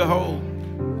has for you to hold.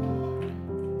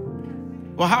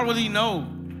 Well, how will he know?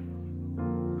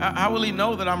 How will he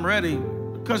know that I'm ready?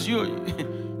 Because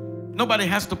nobody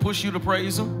has to push you to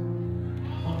praise him.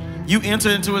 You enter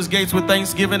into his gates with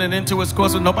thanksgiving and into his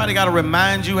courts. Nobody got to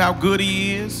remind you how good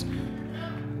he is.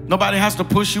 Nobody has to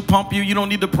push you, pump you. You don't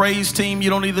need the praise team. You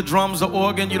don't need the drums, the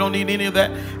organ. You don't need any of that.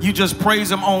 You just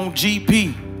praise him on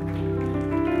GP.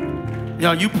 You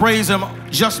know, you praise him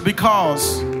just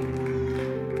because.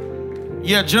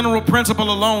 Yeah, general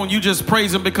principle alone, you just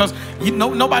praise him because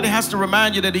nobody has to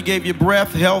remind you that he gave you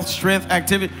breath, health, strength,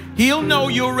 activity. He'll know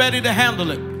you're ready to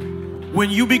handle it. When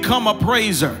you become a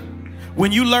praiser,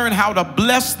 when you learn how to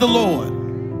bless the Lord,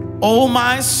 oh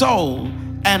my soul,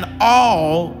 and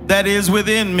all that is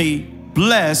within me,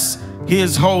 bless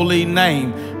his holy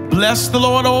name. Bless the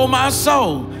Lord, oh my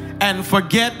soul, and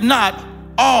forget not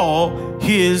all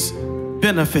his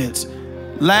benefits.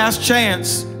 Last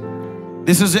chance.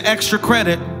 This is an extra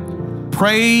credit.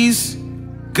 Praise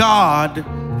God,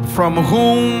 from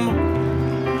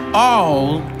whom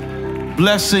all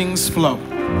blessings flow.